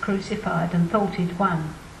Jesus crucified and thought he'd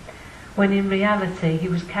won, when in reality he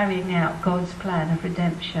was carrying out God's plan of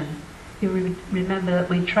redemption. You remember that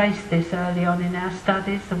we traced this early on in our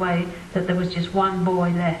studies, the way that there was just one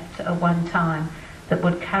boy left at one time that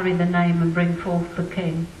would carry the name and bring forth the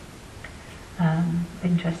king.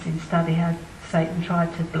 Interesting study how Satan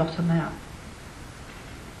tried to blot him out.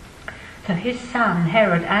 So his son,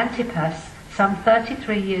 Herod Antipas, some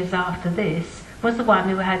 33 years after this, was the one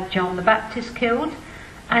who had John the Baptist killed,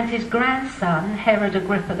 and his grandson, Herod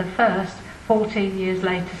Agrippa I, 14 years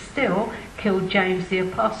later still, killed James the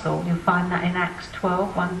Apostle. You'll find that in Acts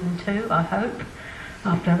 12, 1 and 2, I hope,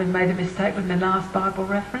 after having made a mistake with my last Bible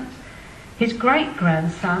reference. His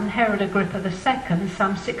great-grandson, Herod Agrippa II,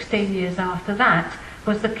 some 16 years after that,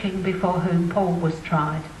 was the king before whom Paul was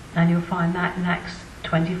tried. And you'll find that in Acts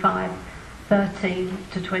 25, 13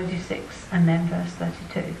 to 26, and then verse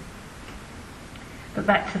 32. But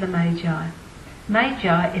back to the Magi.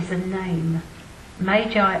 Magi is a name.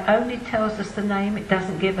 Magi only tells us the name, it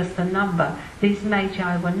doesn't give us the number. These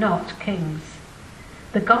Magi were not kings.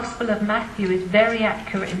 The Gospel of Matthew is very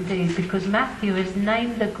accurate indeed, because Matthew has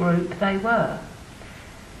named the group they were.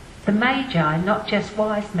 The Magi, not just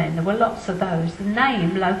wise men, there were lots of those. The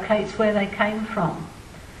name locates where they came from.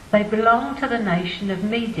 They belong to the nation of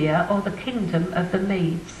Media, or the kingdom of the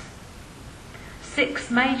Medes.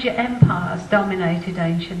 6 major empires dominated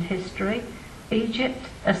ancient history: Egypt,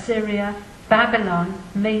 Assyria, Babylon,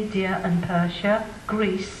 Media and Persia,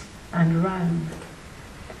 Greece and Rome.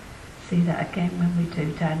 See that again when we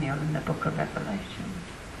do Daniel in the book of Revelation.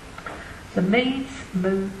 The Medes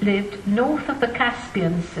lived north of the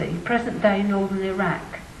Caspian Sea, present-day northern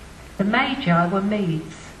Iraq. The Magi were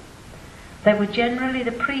Medes. They were generally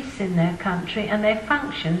the priests in their country, and they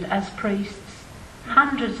functioned as priests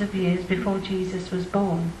hundreds of years before Jesus was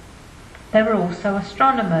born. They were also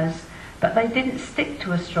astronomers, but they didn't stick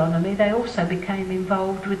to astronomy. They also became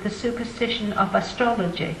involved with the superstition of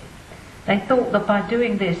astrology. They thought that by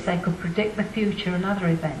doing this they could predict the future and other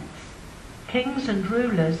events. Kings and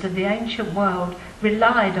rulers of the ancient world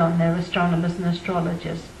relied on their astronomers and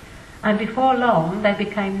astrologers, and before long they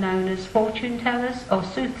became known as fortune tellers or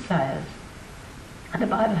soothsayers. And the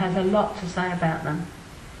Bible has a lot to say about them.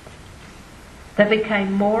 They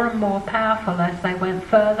became more and more powerful as they went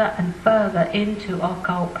further and further into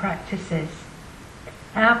occult practices.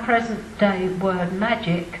 Our present-day word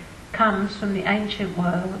magic comes from the ancient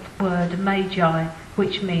word magi,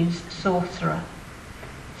 which means sorcerer.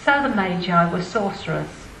 So the Magi were sorcerers.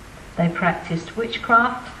 They practiced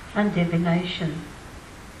witchcraft and divination.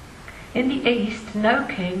 In the East, no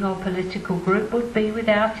king or political group would be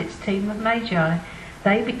without its team of Magi.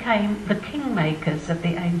 They became the kingmakers of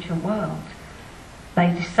the ancient world. They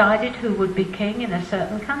decided who would be king in a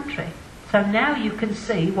certain country. So now you can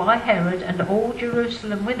see why Herod and all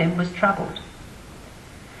Jerusalem with him was troubled.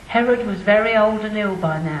 Herod was very old and ill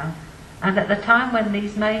by now, and at the time when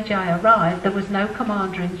these Magi arrived, there was no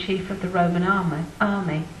commander-in-chief of the Roman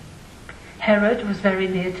army. Herod was very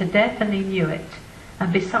near to death, and he knew it.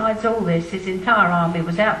 And besides all this, his entire army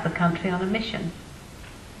was out of the country on a mission.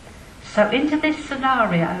 So into this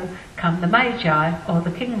scenario come the Magi, or the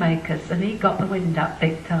kingmakers, and he got the wind up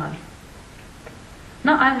big time.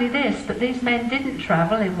 Not only this, but these men didn't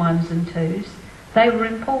travel in ones and twos. They were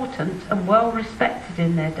important and well respected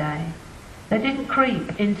in their day. They didn't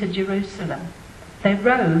creep into Jerusalem. They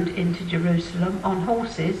rode into Jerusalem on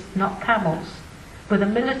horses, not camels, with a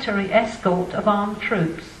military escort of armed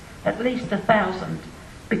troops, at least 1,000,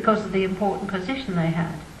 because of the important position they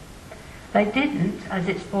had. They didn't, as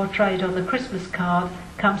it's portrayed on the Christmas card,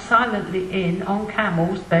 come silently in on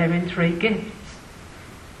camels bearing 3 gifts.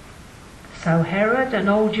 So Herod and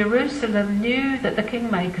all Jerusalem knew that the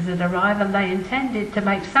kingmakers had arrived, and they intended to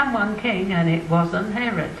make someone king, and it wasn't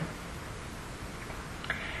Herod.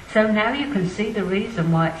 So now you can see the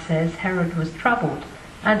reason why it says Herod was troubled,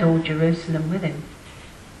 and all Jerusalem with him.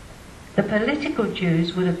 The political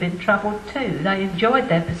Jews would have been troubled too. They enjoyed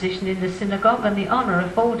their position in the synagogue and the honour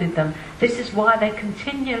afforded them. This is why they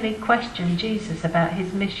continually questioned Jesus about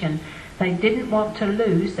his mission. They didn't want to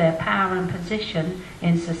lose their power and position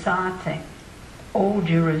in society. All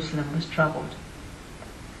Jerusalem was troubled.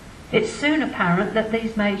 It's soon apparent that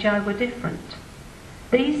these Magi were different.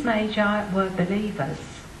 These Magi were believers,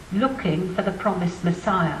 looking for the promised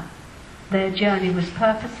Messiah. Their journey was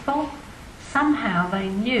purposeful. Somehow they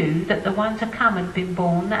knew that the one to come had been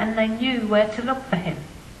born, and they knew where to look for him.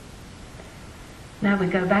 Now we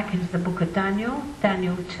go back into the book of Daniel,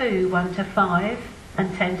 Daniel 2, 1 to 5,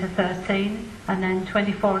 and 10 to 13, and then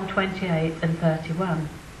 24 and 28 and 31.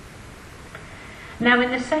 Now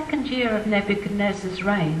in the 2nd year of Nebuchadnezzar's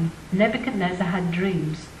reign, Nebuchadnezzar had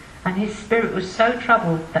dreams, and his spirit was so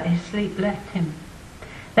troubled that his sleep left him.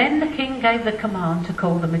 Then the king gave the command to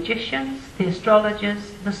call the magicians, the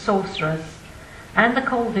astrologers, the sorcerers, and the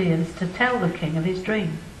Chaldeans to tell the king of his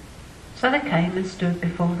dream. So they came and stood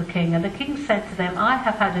before the king, and the king said to them, I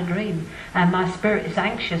have had a dream, and my spirit is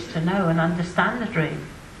anxious to know and understand the dream.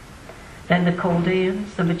 Then the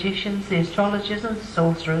Chaldeans, the magicians, the astrologers, and the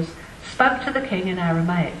sorcerers spoke to the king in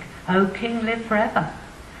Aramaic, O king, live forever.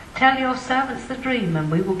 Tell your servants the dream,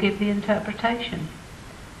 and we will give the interpretation.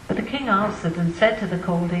 But the king answered and said to the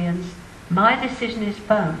Chaldeans, My decision is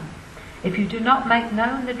firm. If you do not make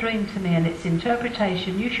known the dream to me and its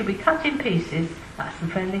interpretation, you shall be cut in pieces, nice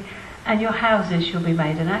and friendly, and your houses shall be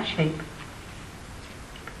made an ash heap.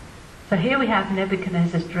 So here we have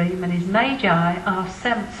Nebuchadnezzar's dream, and his magi are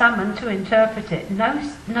summoned to interpret it. Note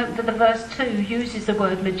that the verse 2 uses the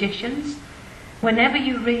word magicians. Whenever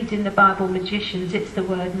you read in the Bible magicians, it's the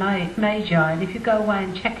word magi, and if you go away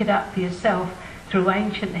and check it up for yourself through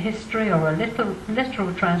ancient history or a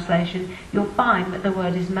literal translation, you'll find that the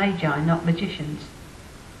word is magi, not magicians.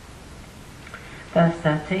 Verse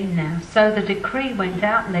 13 now. So the decree went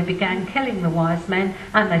out, and they began killing the wise men,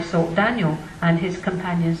 and they sought Daniel and his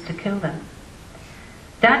companions to kill them.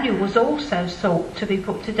 Daniel was also sought to be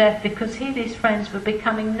put to death because he and his friends were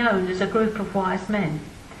becoming known as a group of wise men.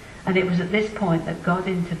 And it was at this point that God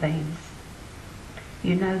intervenes.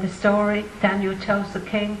 You know the story. Daniel tells the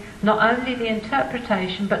king not only the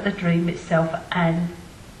interpretation but the dream itself, and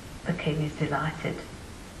the king is delighted.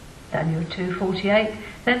 Daniel 2:48.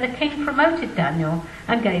 Then the king promoted Daniel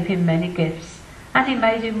and gave him many gifts, and he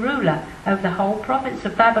made him ruler over the whole province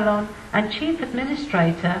of Babylon and chief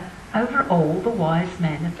administrator over all the wise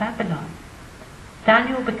men of Babylon.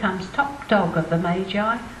 Daniel becomes top dog of the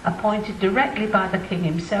Magi, appointed directly by the king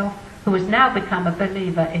himself, who has now become a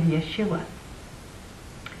believer in Yeshua.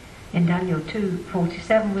 In Daniel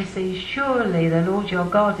 2:47 we see, Surely the Lord your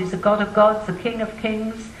God is the God of gods, the King of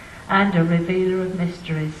kings, and a revealer of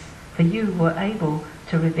mysteries, for you were able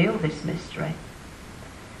to reveal this mystery.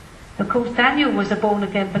 Of course, Daniel was a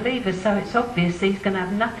born-again believer, so it's obvious he's going to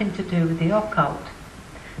have nothing to do with the occult.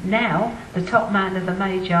 Now, the top man of the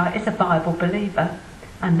Magi is a Bible believer,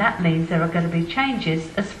 and that means there are going to be changes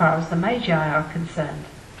as far as the Magi are concerned.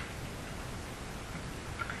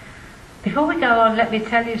 Before we go on, let me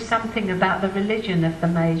tell you something about the religion of the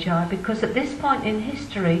Magi, because at this point in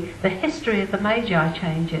history, the history of the Magi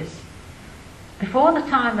changes. Before the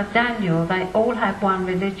time of Daniel, they all had one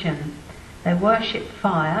religion. They worshipped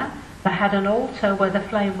fire, they had an altar where the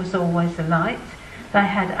flame was always alight, they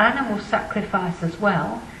had animal sacrifice as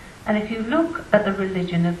well, and if you look at the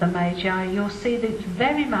religion of the Magi, you'll see that it's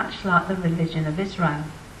very much like the religion of Israel,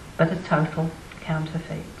 but a total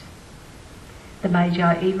counterfeit. The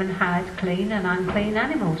Magi even had clean and unclean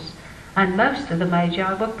animals, and most of the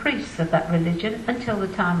Magi were priests of that religion until the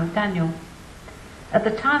time of Daniel. At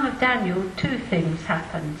the time of Daniel, two things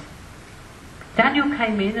happened. Daniel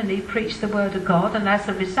came in and he preached the word of God, and as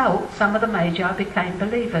a result, some of the Magi became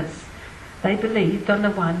believers. They believed on the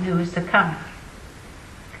one who was to come.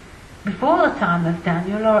 Before the time of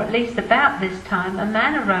Daniel, or at least about this time, a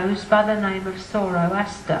man arose by the name of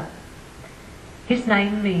Zoroaster. His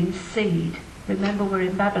name means seed. Remember, we're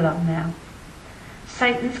in Babylon now.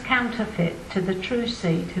 Satan's counterfeit to the true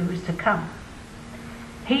seed who was to come.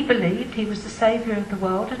 He believed he was the saviour of the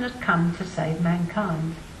world and had come to save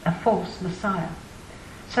mankind, a false Messiah.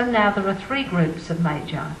 So now there are three groups of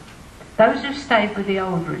Magi. Those who stayed with the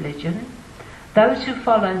old religion, those who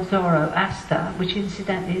followed Zoroaster, which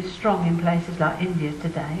incidentally is strong in places like India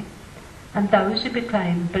today, and those who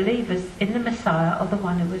became believers in the Messiah or the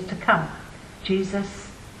one who was to come, Jesus,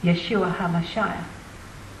 Yeshua HaMashiach.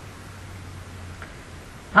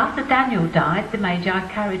 After Daniel died, the Magi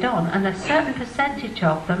carried on, and a certain percentage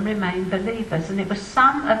of them remained believers, and it was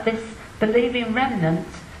some of this believing remnant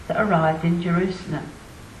that arrived in Jerusalem.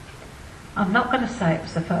 I'm not going to say it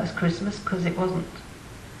was the first Christmas, because it wasn't.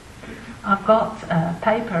 I've got a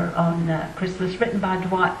paper on Christmas written by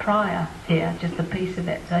Dwight Pryor here, just a piece of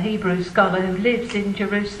it, a Hebrew scholar who lives in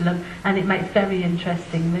Jerusalem, and it makes very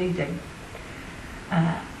interesting reading.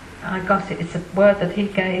 I got it. It's a word that he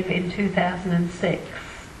gave in 2006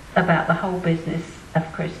 about the whole business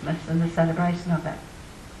of Christmas and the celebration of it.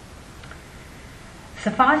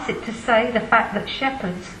 Suffice it to say, the fact that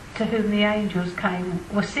shepherds to whom the angels came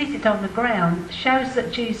were seated on the ground shows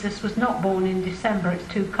that Jesus was not born in December. It's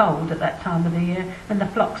too cold at that time of the year, and the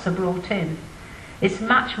flocks are brought in. It's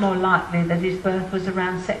much more likely that his birth was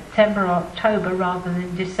around September or October rather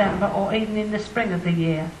than December, or even in the spring of the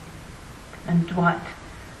year. And Dwight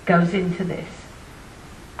goes into this.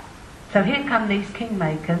 So here come these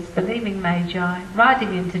kingmakers, believing Magi,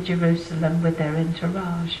 riding into Jerusalem with their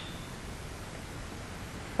entourage.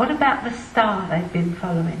 What about the star they'd been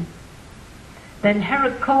following? Then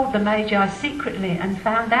Herod called the Magi secretly and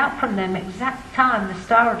found out from them exact time the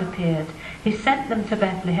star had appeared. He sent them to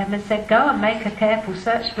Bethlehem and said, "Go and make a careful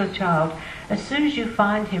search for the child. As soon as you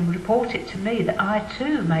find him, report it to me, that I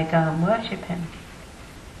too may go and worship him."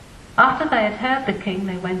 After they had heard the king,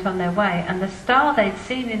 they went on their way, and the star they'd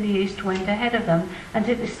seen in the east went ahead of them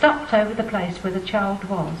until it stopped over the place where the child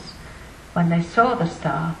was. When they saw the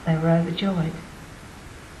star, they were overjoyed.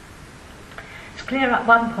 Let's clear up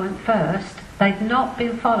one point first. They'd not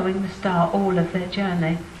been following the star all of their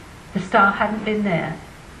journey. The star hadn't been there.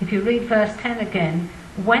 If you read verse 10 again,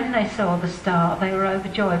 when they saw the star, they were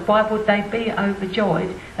overjoyed. Why would they be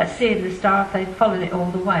overjoyed at seeing the star if they'd followed it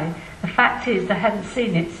all the way? The fact is, they hadn't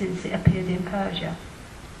seen it since it appeared in Persia.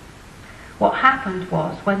 What happened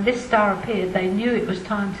was, when this star appeared, they knew it was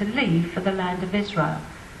time to leave for the land of Israel.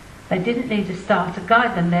 They didn't need a star to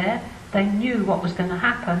guide them there. They knew what was going to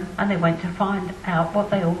happen, and they went to find out what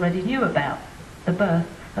they already knew about, the birth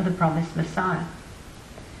of the promised Messiah.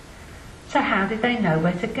 So how did they know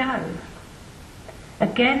where to go?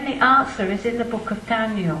 Again, the answer is in the book of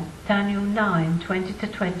Daniel, Daniel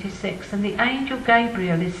 9:20-26, and the angel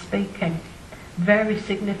Gabriel is speaking. Very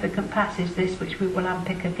significant passage this, which we will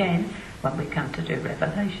unpick again when we come to do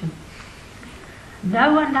Revelation.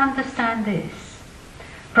 "Know and understand this.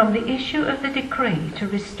 From the issue of the decree to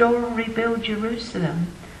restore and rebuild Jerusalem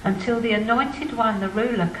until the Anointed One, the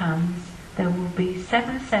ruler, comes, there will be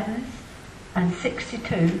 7 sevens and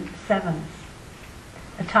 62 sevens.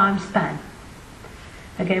 A time span."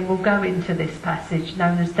 Again, we'll go into this passage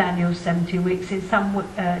known as Daniel's 70 weeks in some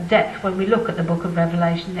depth when we look at the book of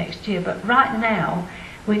Revelation next year. But right now,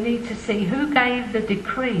 we need to see who gave the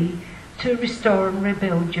decree to restore and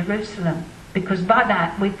rebuild Jerusalem, because by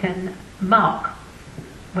that we can mark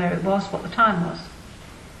where it was, what the time was.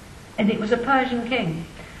 And it was a Persian king.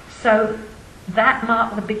 So that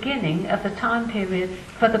marked the beginning of the time period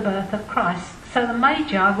for the birth of Christ. So the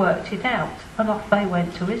Magi worked it out, and off they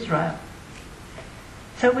went to Israel.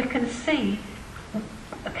 So we can see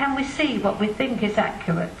what we think is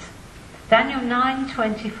accurate? Daniel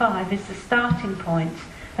 9:25 is the starting point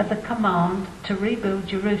of the command to rebuild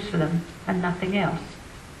Jerusalem and nothing else.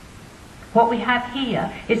 What we have here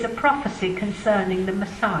is a prophecy concerning the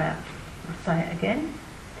Messiah. I'll say it again.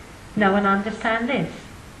 Know and understand this.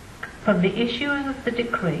 From the issuing of the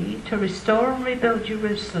decree to restore and rebuild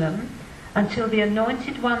Jerusalem until the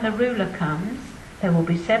Anointed One, the ruler, comes, there will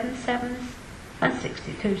be 7 sevens and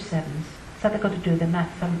 62 sevens. So they've got to do the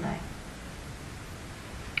maths, haven't they?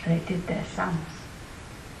 They did their sums.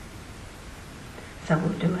 So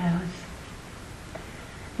we'll do ours.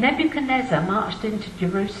 Nebuchadnezzar marched into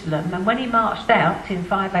Jerusalem, and when he marched out in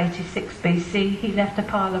 586 BC, he left a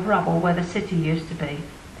pile of rubble where the city used to be.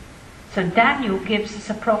 So Daniel gives us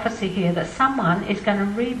a prophecy here that someone is going to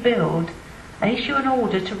rebuild, issue an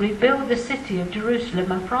order to rebuild the city of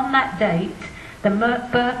Jerusalem, and from that date the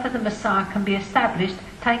birth of the Messiah can be established,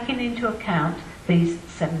 taking into account these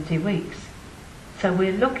 70 weeks. So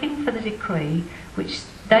we're looking for the decree which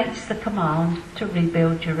dates the command to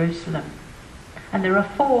rebuild Jerusalem. And there are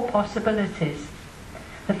 4 possibilities.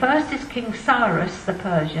 The first is King Cyrus the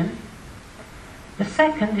Persian. The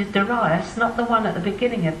second is Darius, not the one at the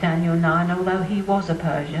beginning of Daniel 9, although he was a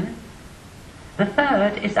Persian. The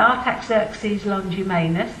third is Artaxerxes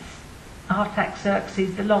Longimanus,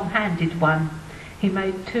 Artaxerxes the long-handed one. He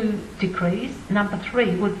made 2 decrees. Number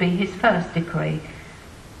 3 would be his first decree,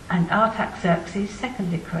 and Artaxerxes'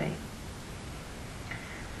 second decree.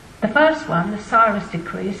 The first one, the Cyrus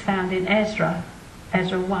decree, is found in Ezra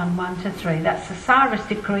 1:1-3. That's the Cyrus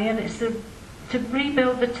decree, and it's to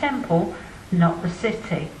rebuild the temple, not the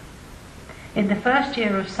city. In the first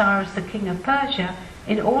year of Cyrus the king of Persia,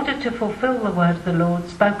 in order to fulfill the word of the Lord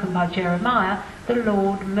spoken by Jeremiah, the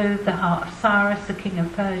Lord moved the heart of Cyrus the king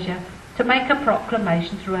of Persia to make a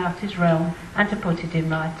proclamation throughout his realm and to put it in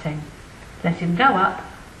writing. Let him go up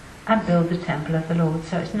and build the temple of the Lord.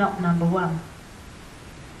 So it's not number 1.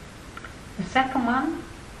 The second one,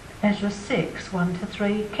 Ezra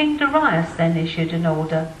 6:1-3. King Darius then issued an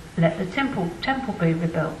order, let the temple be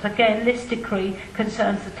rebuilt. Again, this decree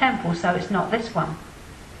concerns the temple, so it's not this one.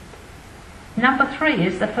 Number 3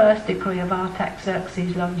 is the first decree of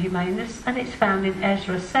Artaxerxes Longimanus, and it's found in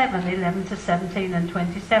Ezra 7:11-17 and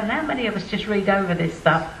 27. How many of us just read over this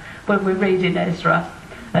stuff when we're reading Ezra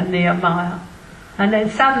and Nehemiah? And then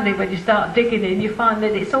suddenly when you start digging in, you find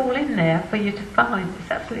that it's all in there for you to find.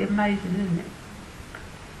 It's absolutely amazing, isn't it?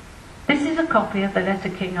 This is a copy of the letter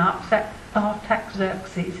King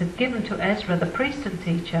Artaxerxes had given to Ezra, the priest and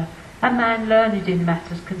teacher, a man learned in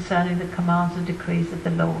matters concerning the commands and decrees of the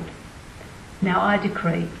Lord. Now I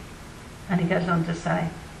decree, and he goes on to say,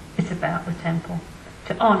 it's about the temple,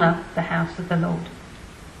 to honour the house of the Lord.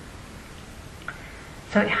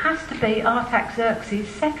 So it has to be Artaxerxes'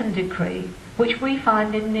 second decree, which we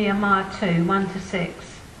find in Nehemiah 2, 1-6.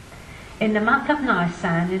 In the month of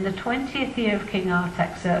Nisan, in the 20th year of King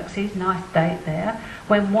Artaxerxes, nice date there,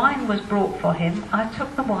 when wine was brought for him, I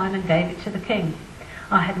took the wine and gave it to the king.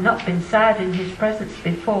 I had not been sad in his presence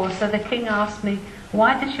before, so the king asked me,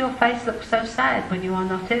 "Why does your face look so sad when you are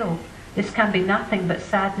not ill? This can be nothing but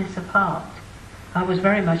sadness of heart." I was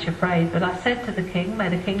very much afraid, but I said to the king, "May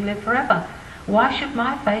the king live forever. Why should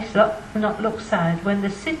my face not look sad when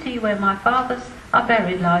the city where my fathers are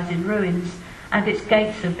buried lies in ruins, and its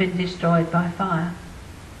gates have been destroyed by fire?"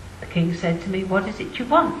 The king said to me, "What is it you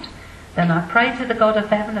want?" Then I prayed to the God of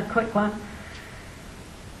heaven, a quick one,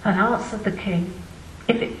 and answered the king,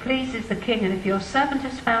 "If it pleases the king, and if your servant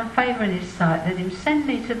has found favour in his sight, let him send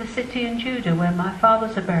me to the city in Judah where my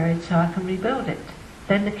fathers are buried, so I can rebuild it."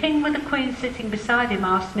 Then the king, with the queen sitting beside him,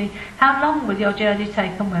 asked me, "How long will your journey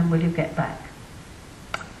take, and when will you get back?"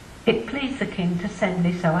 It pleased the king to send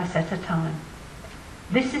me, so I set a time.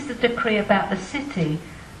 This is the decree about the city,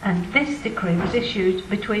 and this decree was issued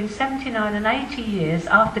between 79 and 80 years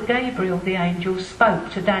after Gabriel the angel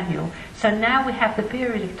spoke to Daniel. So now we have the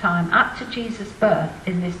period of time up to Jesus' birth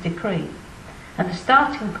in this decree. And the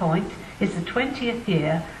starting point is the 20th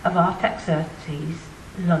year of Artaxerxes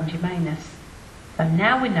Longimanus. So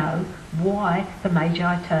now we know why the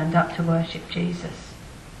Magi turned up to worship Jesus.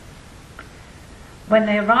 When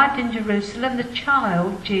they arrived in Jerusalem, the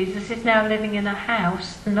child, Jesus, is now living in a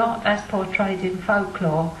house, not as portrayed in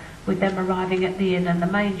folklore, with them arriving at the inn and the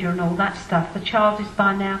manger and all that stuff. The child is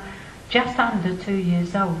by now just under 2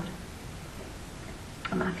 years old.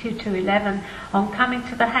 Matthew 2:11, on coming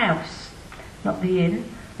to the house, not the inn,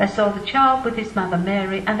 they saw the child with his mother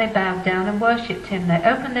Mary, and they bowed down and worshipped him. They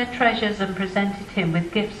opened their treasures and presented him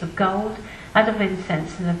with gifts of gold and of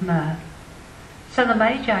incense and of myrrh. So the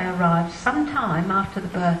Magi arrived some time after the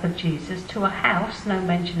birth of Jesus to a house, no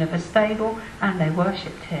mention of a stable, and they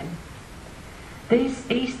worshipped him. These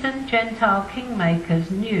Eastern Gentile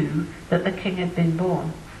kingmakers knew that the king had been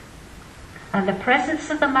born. And the presence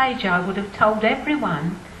of the Magi would have told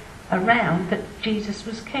everyone around that Jesus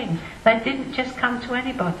was king. They didn't just come to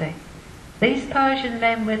anybody. These Persian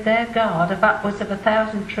men with their guard of upwards of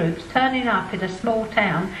 1,000 troops turning up in a small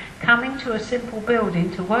town, coming to a simple building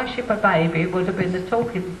to worship a baby, would have been the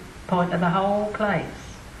talking point of the whole place.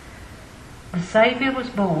 The Saviour was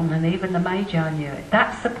born, and even the Magi knew it.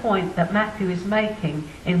 That's the point that Matthew is making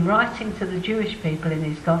in writing to the Jewish people in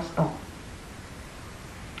his Gospel.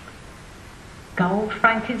 Gold,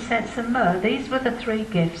 frankincense and myrrh, these were the 3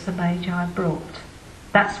 gifts the Magi brought.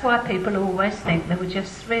 That's why people always think there were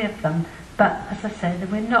just 3 of them, but as I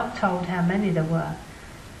said, we're not told how many there were.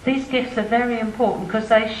 These gifts are very important because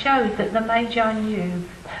they showed that the Magi knew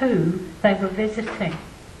who they were visiting.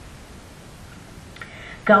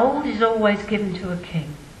 Gold is always given to a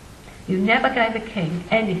king. You never gave a king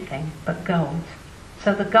anything but gold.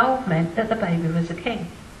 So the gold meant that the baby was a king.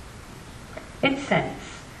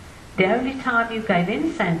 Incense. The only time you gave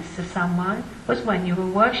incense to someone was when you were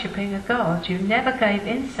worshipping a god. You never gave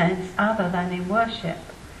incense other than in worship.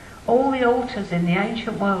 All the altars in the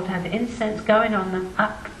ancient world had incense going on them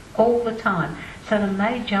up all the time. So the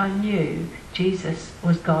Magi knew Jesus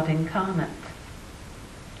was God incarnate.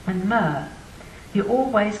 And myrrh. You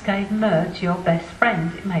always gave myrrh to your best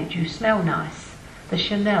friend. It made you smell nice. The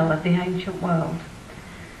Chanel of the ancient world.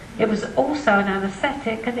 It was also an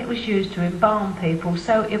anaesthetic, and it was used to embalm people,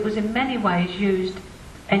 so it was in many ways used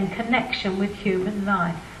in connection with human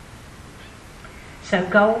life. So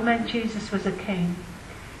gold meant Jesus was a king.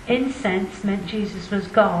 Incense meant Jesus was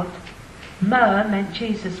God. Myrrh meant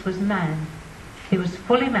Jesus was man. He was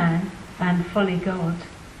fully man and fully God.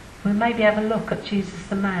 We'll maybe have a look at Jesus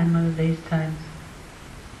the man one of these times.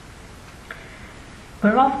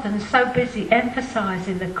 We're often so busy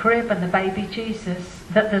emphasising the crib and the baby Jesus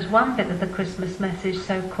that there's one bit of the Christmas message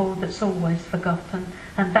so-called that's always forgotten,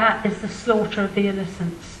 and that is the slaughter of the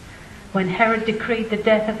innocents, when Herod decreed the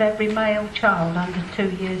death of every male child under 2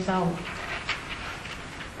 years old.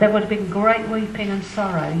 There would have been great weeping and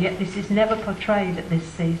sorrow, yet this is never portrayed at this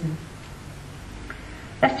season.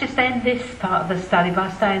 Let's just end this part of the study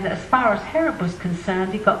by saying that as far as Herod was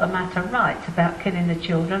concerned, he got the matter right about killing the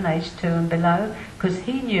children aged 2 and below, because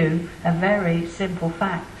he knew a very simple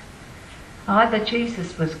fact. Either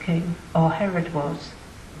Jesus was king or Herod was,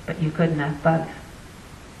 but you couldn't have both.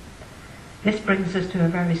 This brings us to a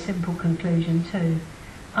very simple conclusion too.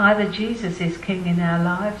 Either Jesus is king in our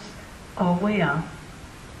lives or we are.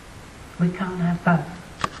 We can't have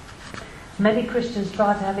both. Many Christians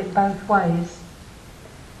try to have it both ways.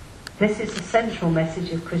 This is the central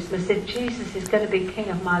message of Christmas. If Jesus is going to be king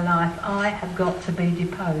of my life, I have got to be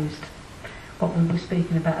deposed. What we were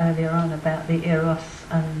speaking about earlier on, about the eros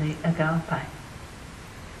and the agape.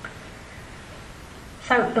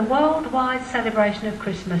 So the worldwide celebration of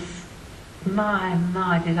Christmas, my,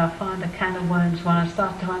 did I find a can of worms when I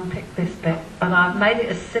started to unpick this bit. But I've made it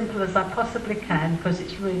as simple as I possibly can because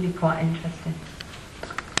it's really quite interesting.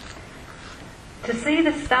 To see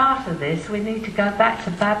the start of this, we need to go back to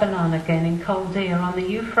Babylon again in Chaldea on the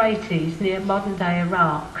Euphrates near modern-day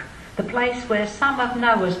Iraq, the place where some of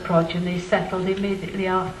Noah's progeny settled immediately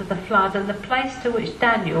after the flood and the place to which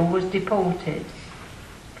Daniel was deported.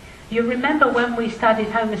 You remember when we studied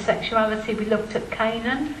homosexuality, we looked at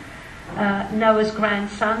Canaan, Noah's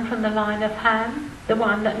grandson from the line of Ham, the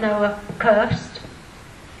one that Noah cursed,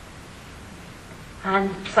 and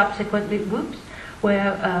subsequently,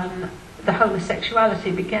 where the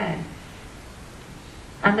homosexuality began.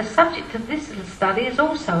 And the subject of this little study is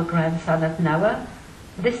also a grandson of Noah,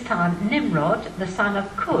 this time Nimrod, the son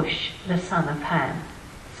of Cush, the son of Ham.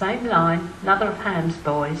 Same line, another of Ham's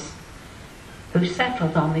boys, who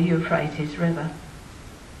settled on the Euphrates River.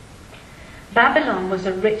 Babylon was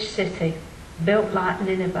a rich city, built like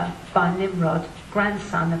Nineveh by Nimrod,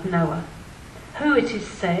 grandson of Noah, who, it is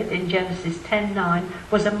said in Genesis 10:9,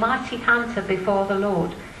 was a mighty hunter before the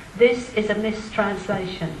Lord. This is a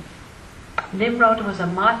mistranslation. Nimrod was a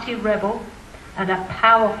mighty rebel and a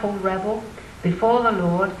powerful rebel before the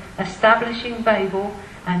Lord, establishing Babel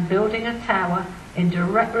and building a tower in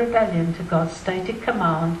direct rebellion to God's stated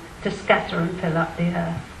command to scatter and fill up the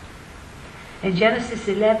earth. In Genesis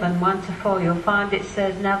 11:1-4, you'll find it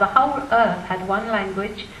says, "Now the whole earth had one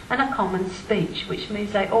language and a common speech," which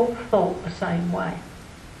means they all thought the same way.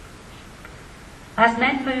 As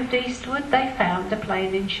men moved eastward, they found a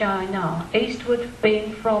plain in Shinar, eastward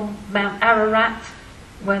being from Mount Ararat,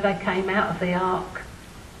 where they came out of the ark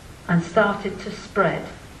and started to spread.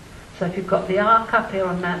 So if you've got the ark up here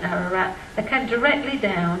on Mount Ararat, they came directly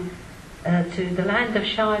down to the land of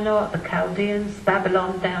Shinar, the Chaldeans,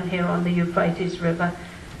 Babylon down here on the Euphrates River.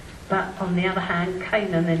 But on the other hand,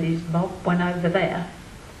 Canaan and his mob went over there,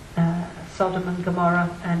 Sodom and Gomorrah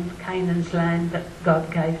and Canaan's land that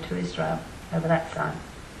God gave to Israel over that side.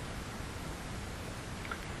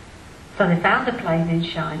 So they found a plain in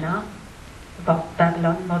Shinar,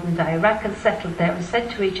 Babylon, modern day Iraq, and settled there and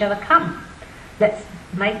said to each other, "Come, let's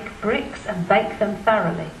make bricks and bake them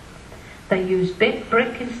thoroughly." They used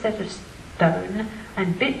brick instead of stone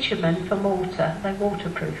and bitumen for mortar. They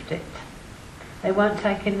waterproofed it. They weren't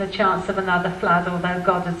taking the chance of another flood, although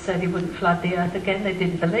God had said he wouldn't flood the earth again. They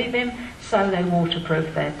didn't believe him, so they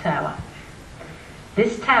waterproofed their tower.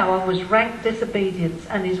 This tower was rank disobedience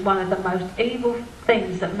and is one of the most evil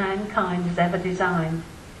things that mankind has ever designed.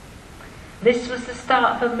 This was the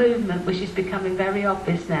start of a movement which is becoming very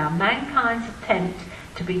obvious now. Mankind's attempt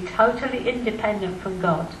to be totally independent from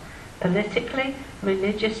God, politically,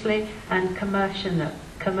 religiously, and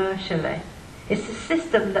commercially. It's a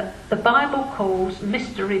system that the Bible calls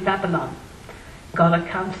Mystery Babylon. Gotta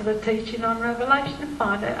come to the teaching on Revelation and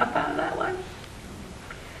find out about that one.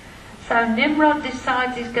 So Nimrod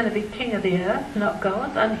decides he's going to be king of the earth, not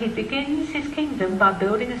God, and he begins his kingdom by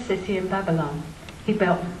building a city in Babylon. He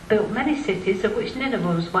built many cities, of which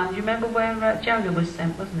Nineveh was one. Do you remember where Jonah was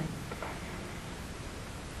sent, wasn't he?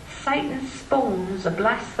 Satan spawns a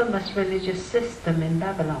blasphemous religious system in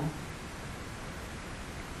Babylon.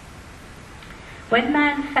 When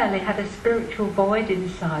man fell, he had a spiritual void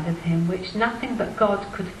inside of him which nothing but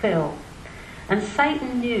God could fill. And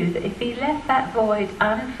Satan knew that if he left that void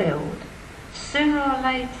unfilled, sooner or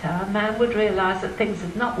later man would realise that things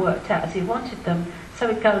had not worked out as he wanted them, so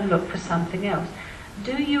he'd go and look for something else.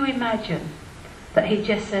 Do you imagine that he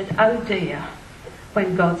just said, "Oh dear,"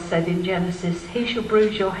 when God said in Genesis, "He shall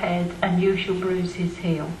bruise your head and you shall bruise his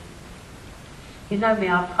heel"? You know me,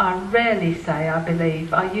 I rarely say I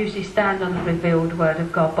believe. I usually stand on the revealed word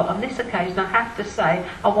of God, but on this occasion I have to say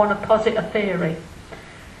I want to posit a theory,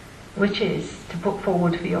 which is to put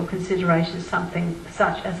forward for your consideration something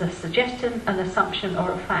such as a suggestion, an assumption,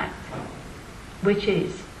 or a fact, which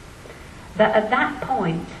is that at that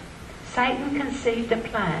point Satan conceived a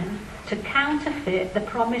plan to counterfeit the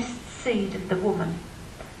promised seed of the woman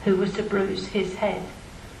who was to bruise his head.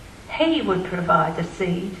 He would provide a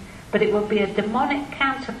seed, but it would be a demonic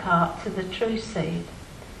counterpart to the true seed.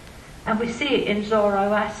 And we see it in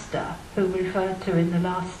Zoroaster, who we referred to in the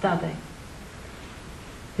last study,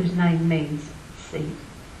 whose name means seed.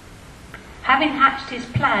 Having hatched his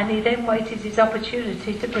plan, he then waited his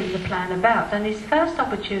opportunity to bring the plan about, and his first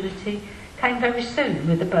opportunity came very soon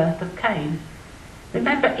with the birth of Cain.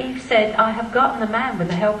 Remember, Eve said, I have gotten a man with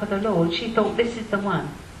the help of the Lord. She thought, this is the one.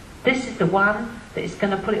 This is the one that is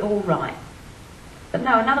going to put it all right. But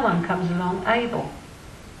no, another one comes along, Abel.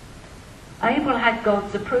 Abel had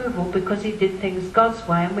God's approval because he did things God's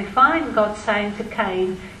way. And we find God saying to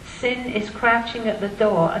Cain, sin is crouching at the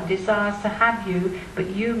door and desires to have you, but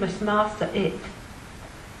you must master it.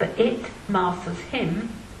 But it masters him,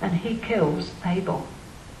 and he kills Abel.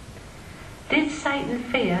 Did Satan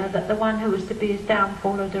fear that the one who was to be his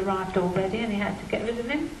downfall had arrived already and he had to get rid of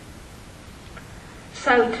him?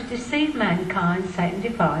 So to deceive mankind, Satan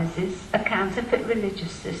devises a counterfeit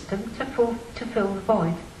religious system to fill the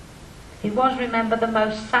void. He was, remember, the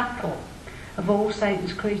most subtle of all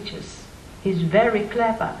Satan's creatures. He's very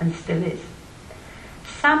clever and still is.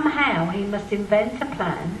 Somehow he must invent a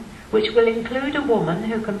plan which will include a woman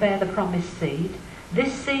who can bear the promised seed.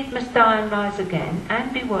 This seed must die and rise again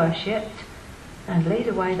and be worshipped and lead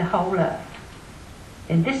away the whole earth.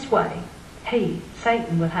 In this way, he,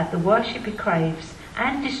 Satan, will have the worship he craves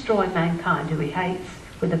and destroy mankind who he hates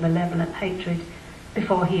with a malevolent hatred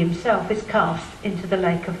before he himself is cast into the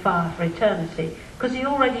lake of fire for eternity, because he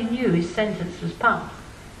already knew his sentence was passed.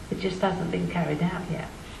 It just hasn't been carried out yet.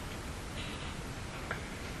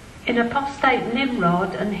 In apostate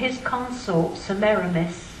Nimrod and his consort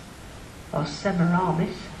Semiramis, or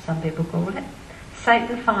Semiramis, some people call it,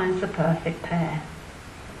 Satan finds the perfect pair.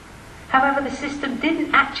 However, the system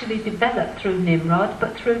didn't actually develop through Nimrod,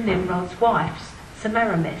 but through Nimrod's wife,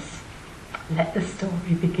 Semiramis. Let the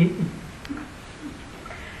story begin.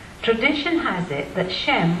 Tradition has it that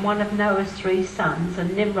Shem, one of Noah's 3 sons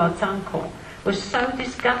and Nimrod's uncle, was so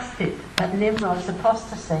disgusted at Nimrod's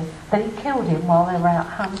apostasy that he killed him while they were out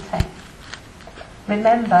hunting.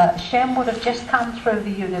 Remember, Shem would have just come through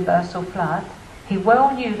the universal flood. He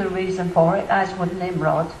well knew the reason for it, as would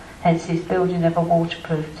Nimrod, hence his building of a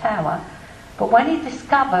waterproof tower. But when he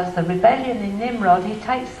discovers the rebellion in Nimrod, he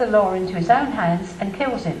takes the law into his own hands and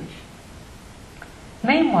kills him.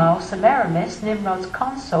 Meanwhile, Semiramis, Nimrod's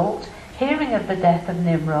consort, hearing of the death of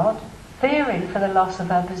Nimrod, fearing for the loss of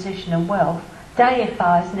her position and wealth,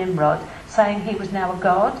 deifies Nimrod, saying he was now a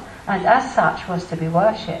god and as such was to be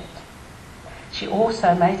worshipped. She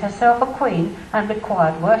also made herself a queen and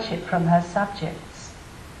required worship from her subjects.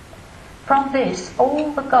 From this,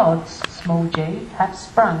 all the gods, small g, have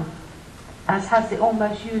sprung, as has the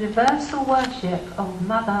almost universal worship of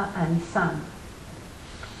mother and son.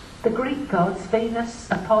 The Greek gods, Venus,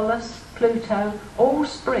 Apollos, Pluto, all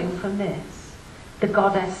spring from this. The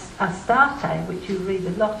goddess Astarte, which you read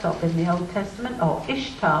a lot of in the Old Testament, or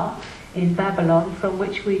Ishtar in Babylon, from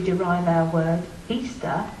which we derive our word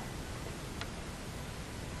Easter,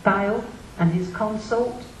 Baal and his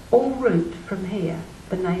consort, all root from here.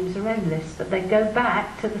 The names are endless, but they go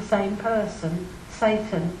back to the same person,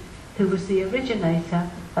 Satan, who was the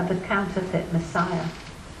originator of the counterfeit Messiah.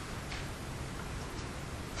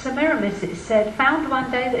 Semiramis, it said, found one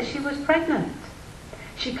day that she was pregnant.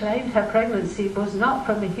 She claimed her pregnancy was not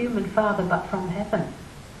from a human father but from heaven.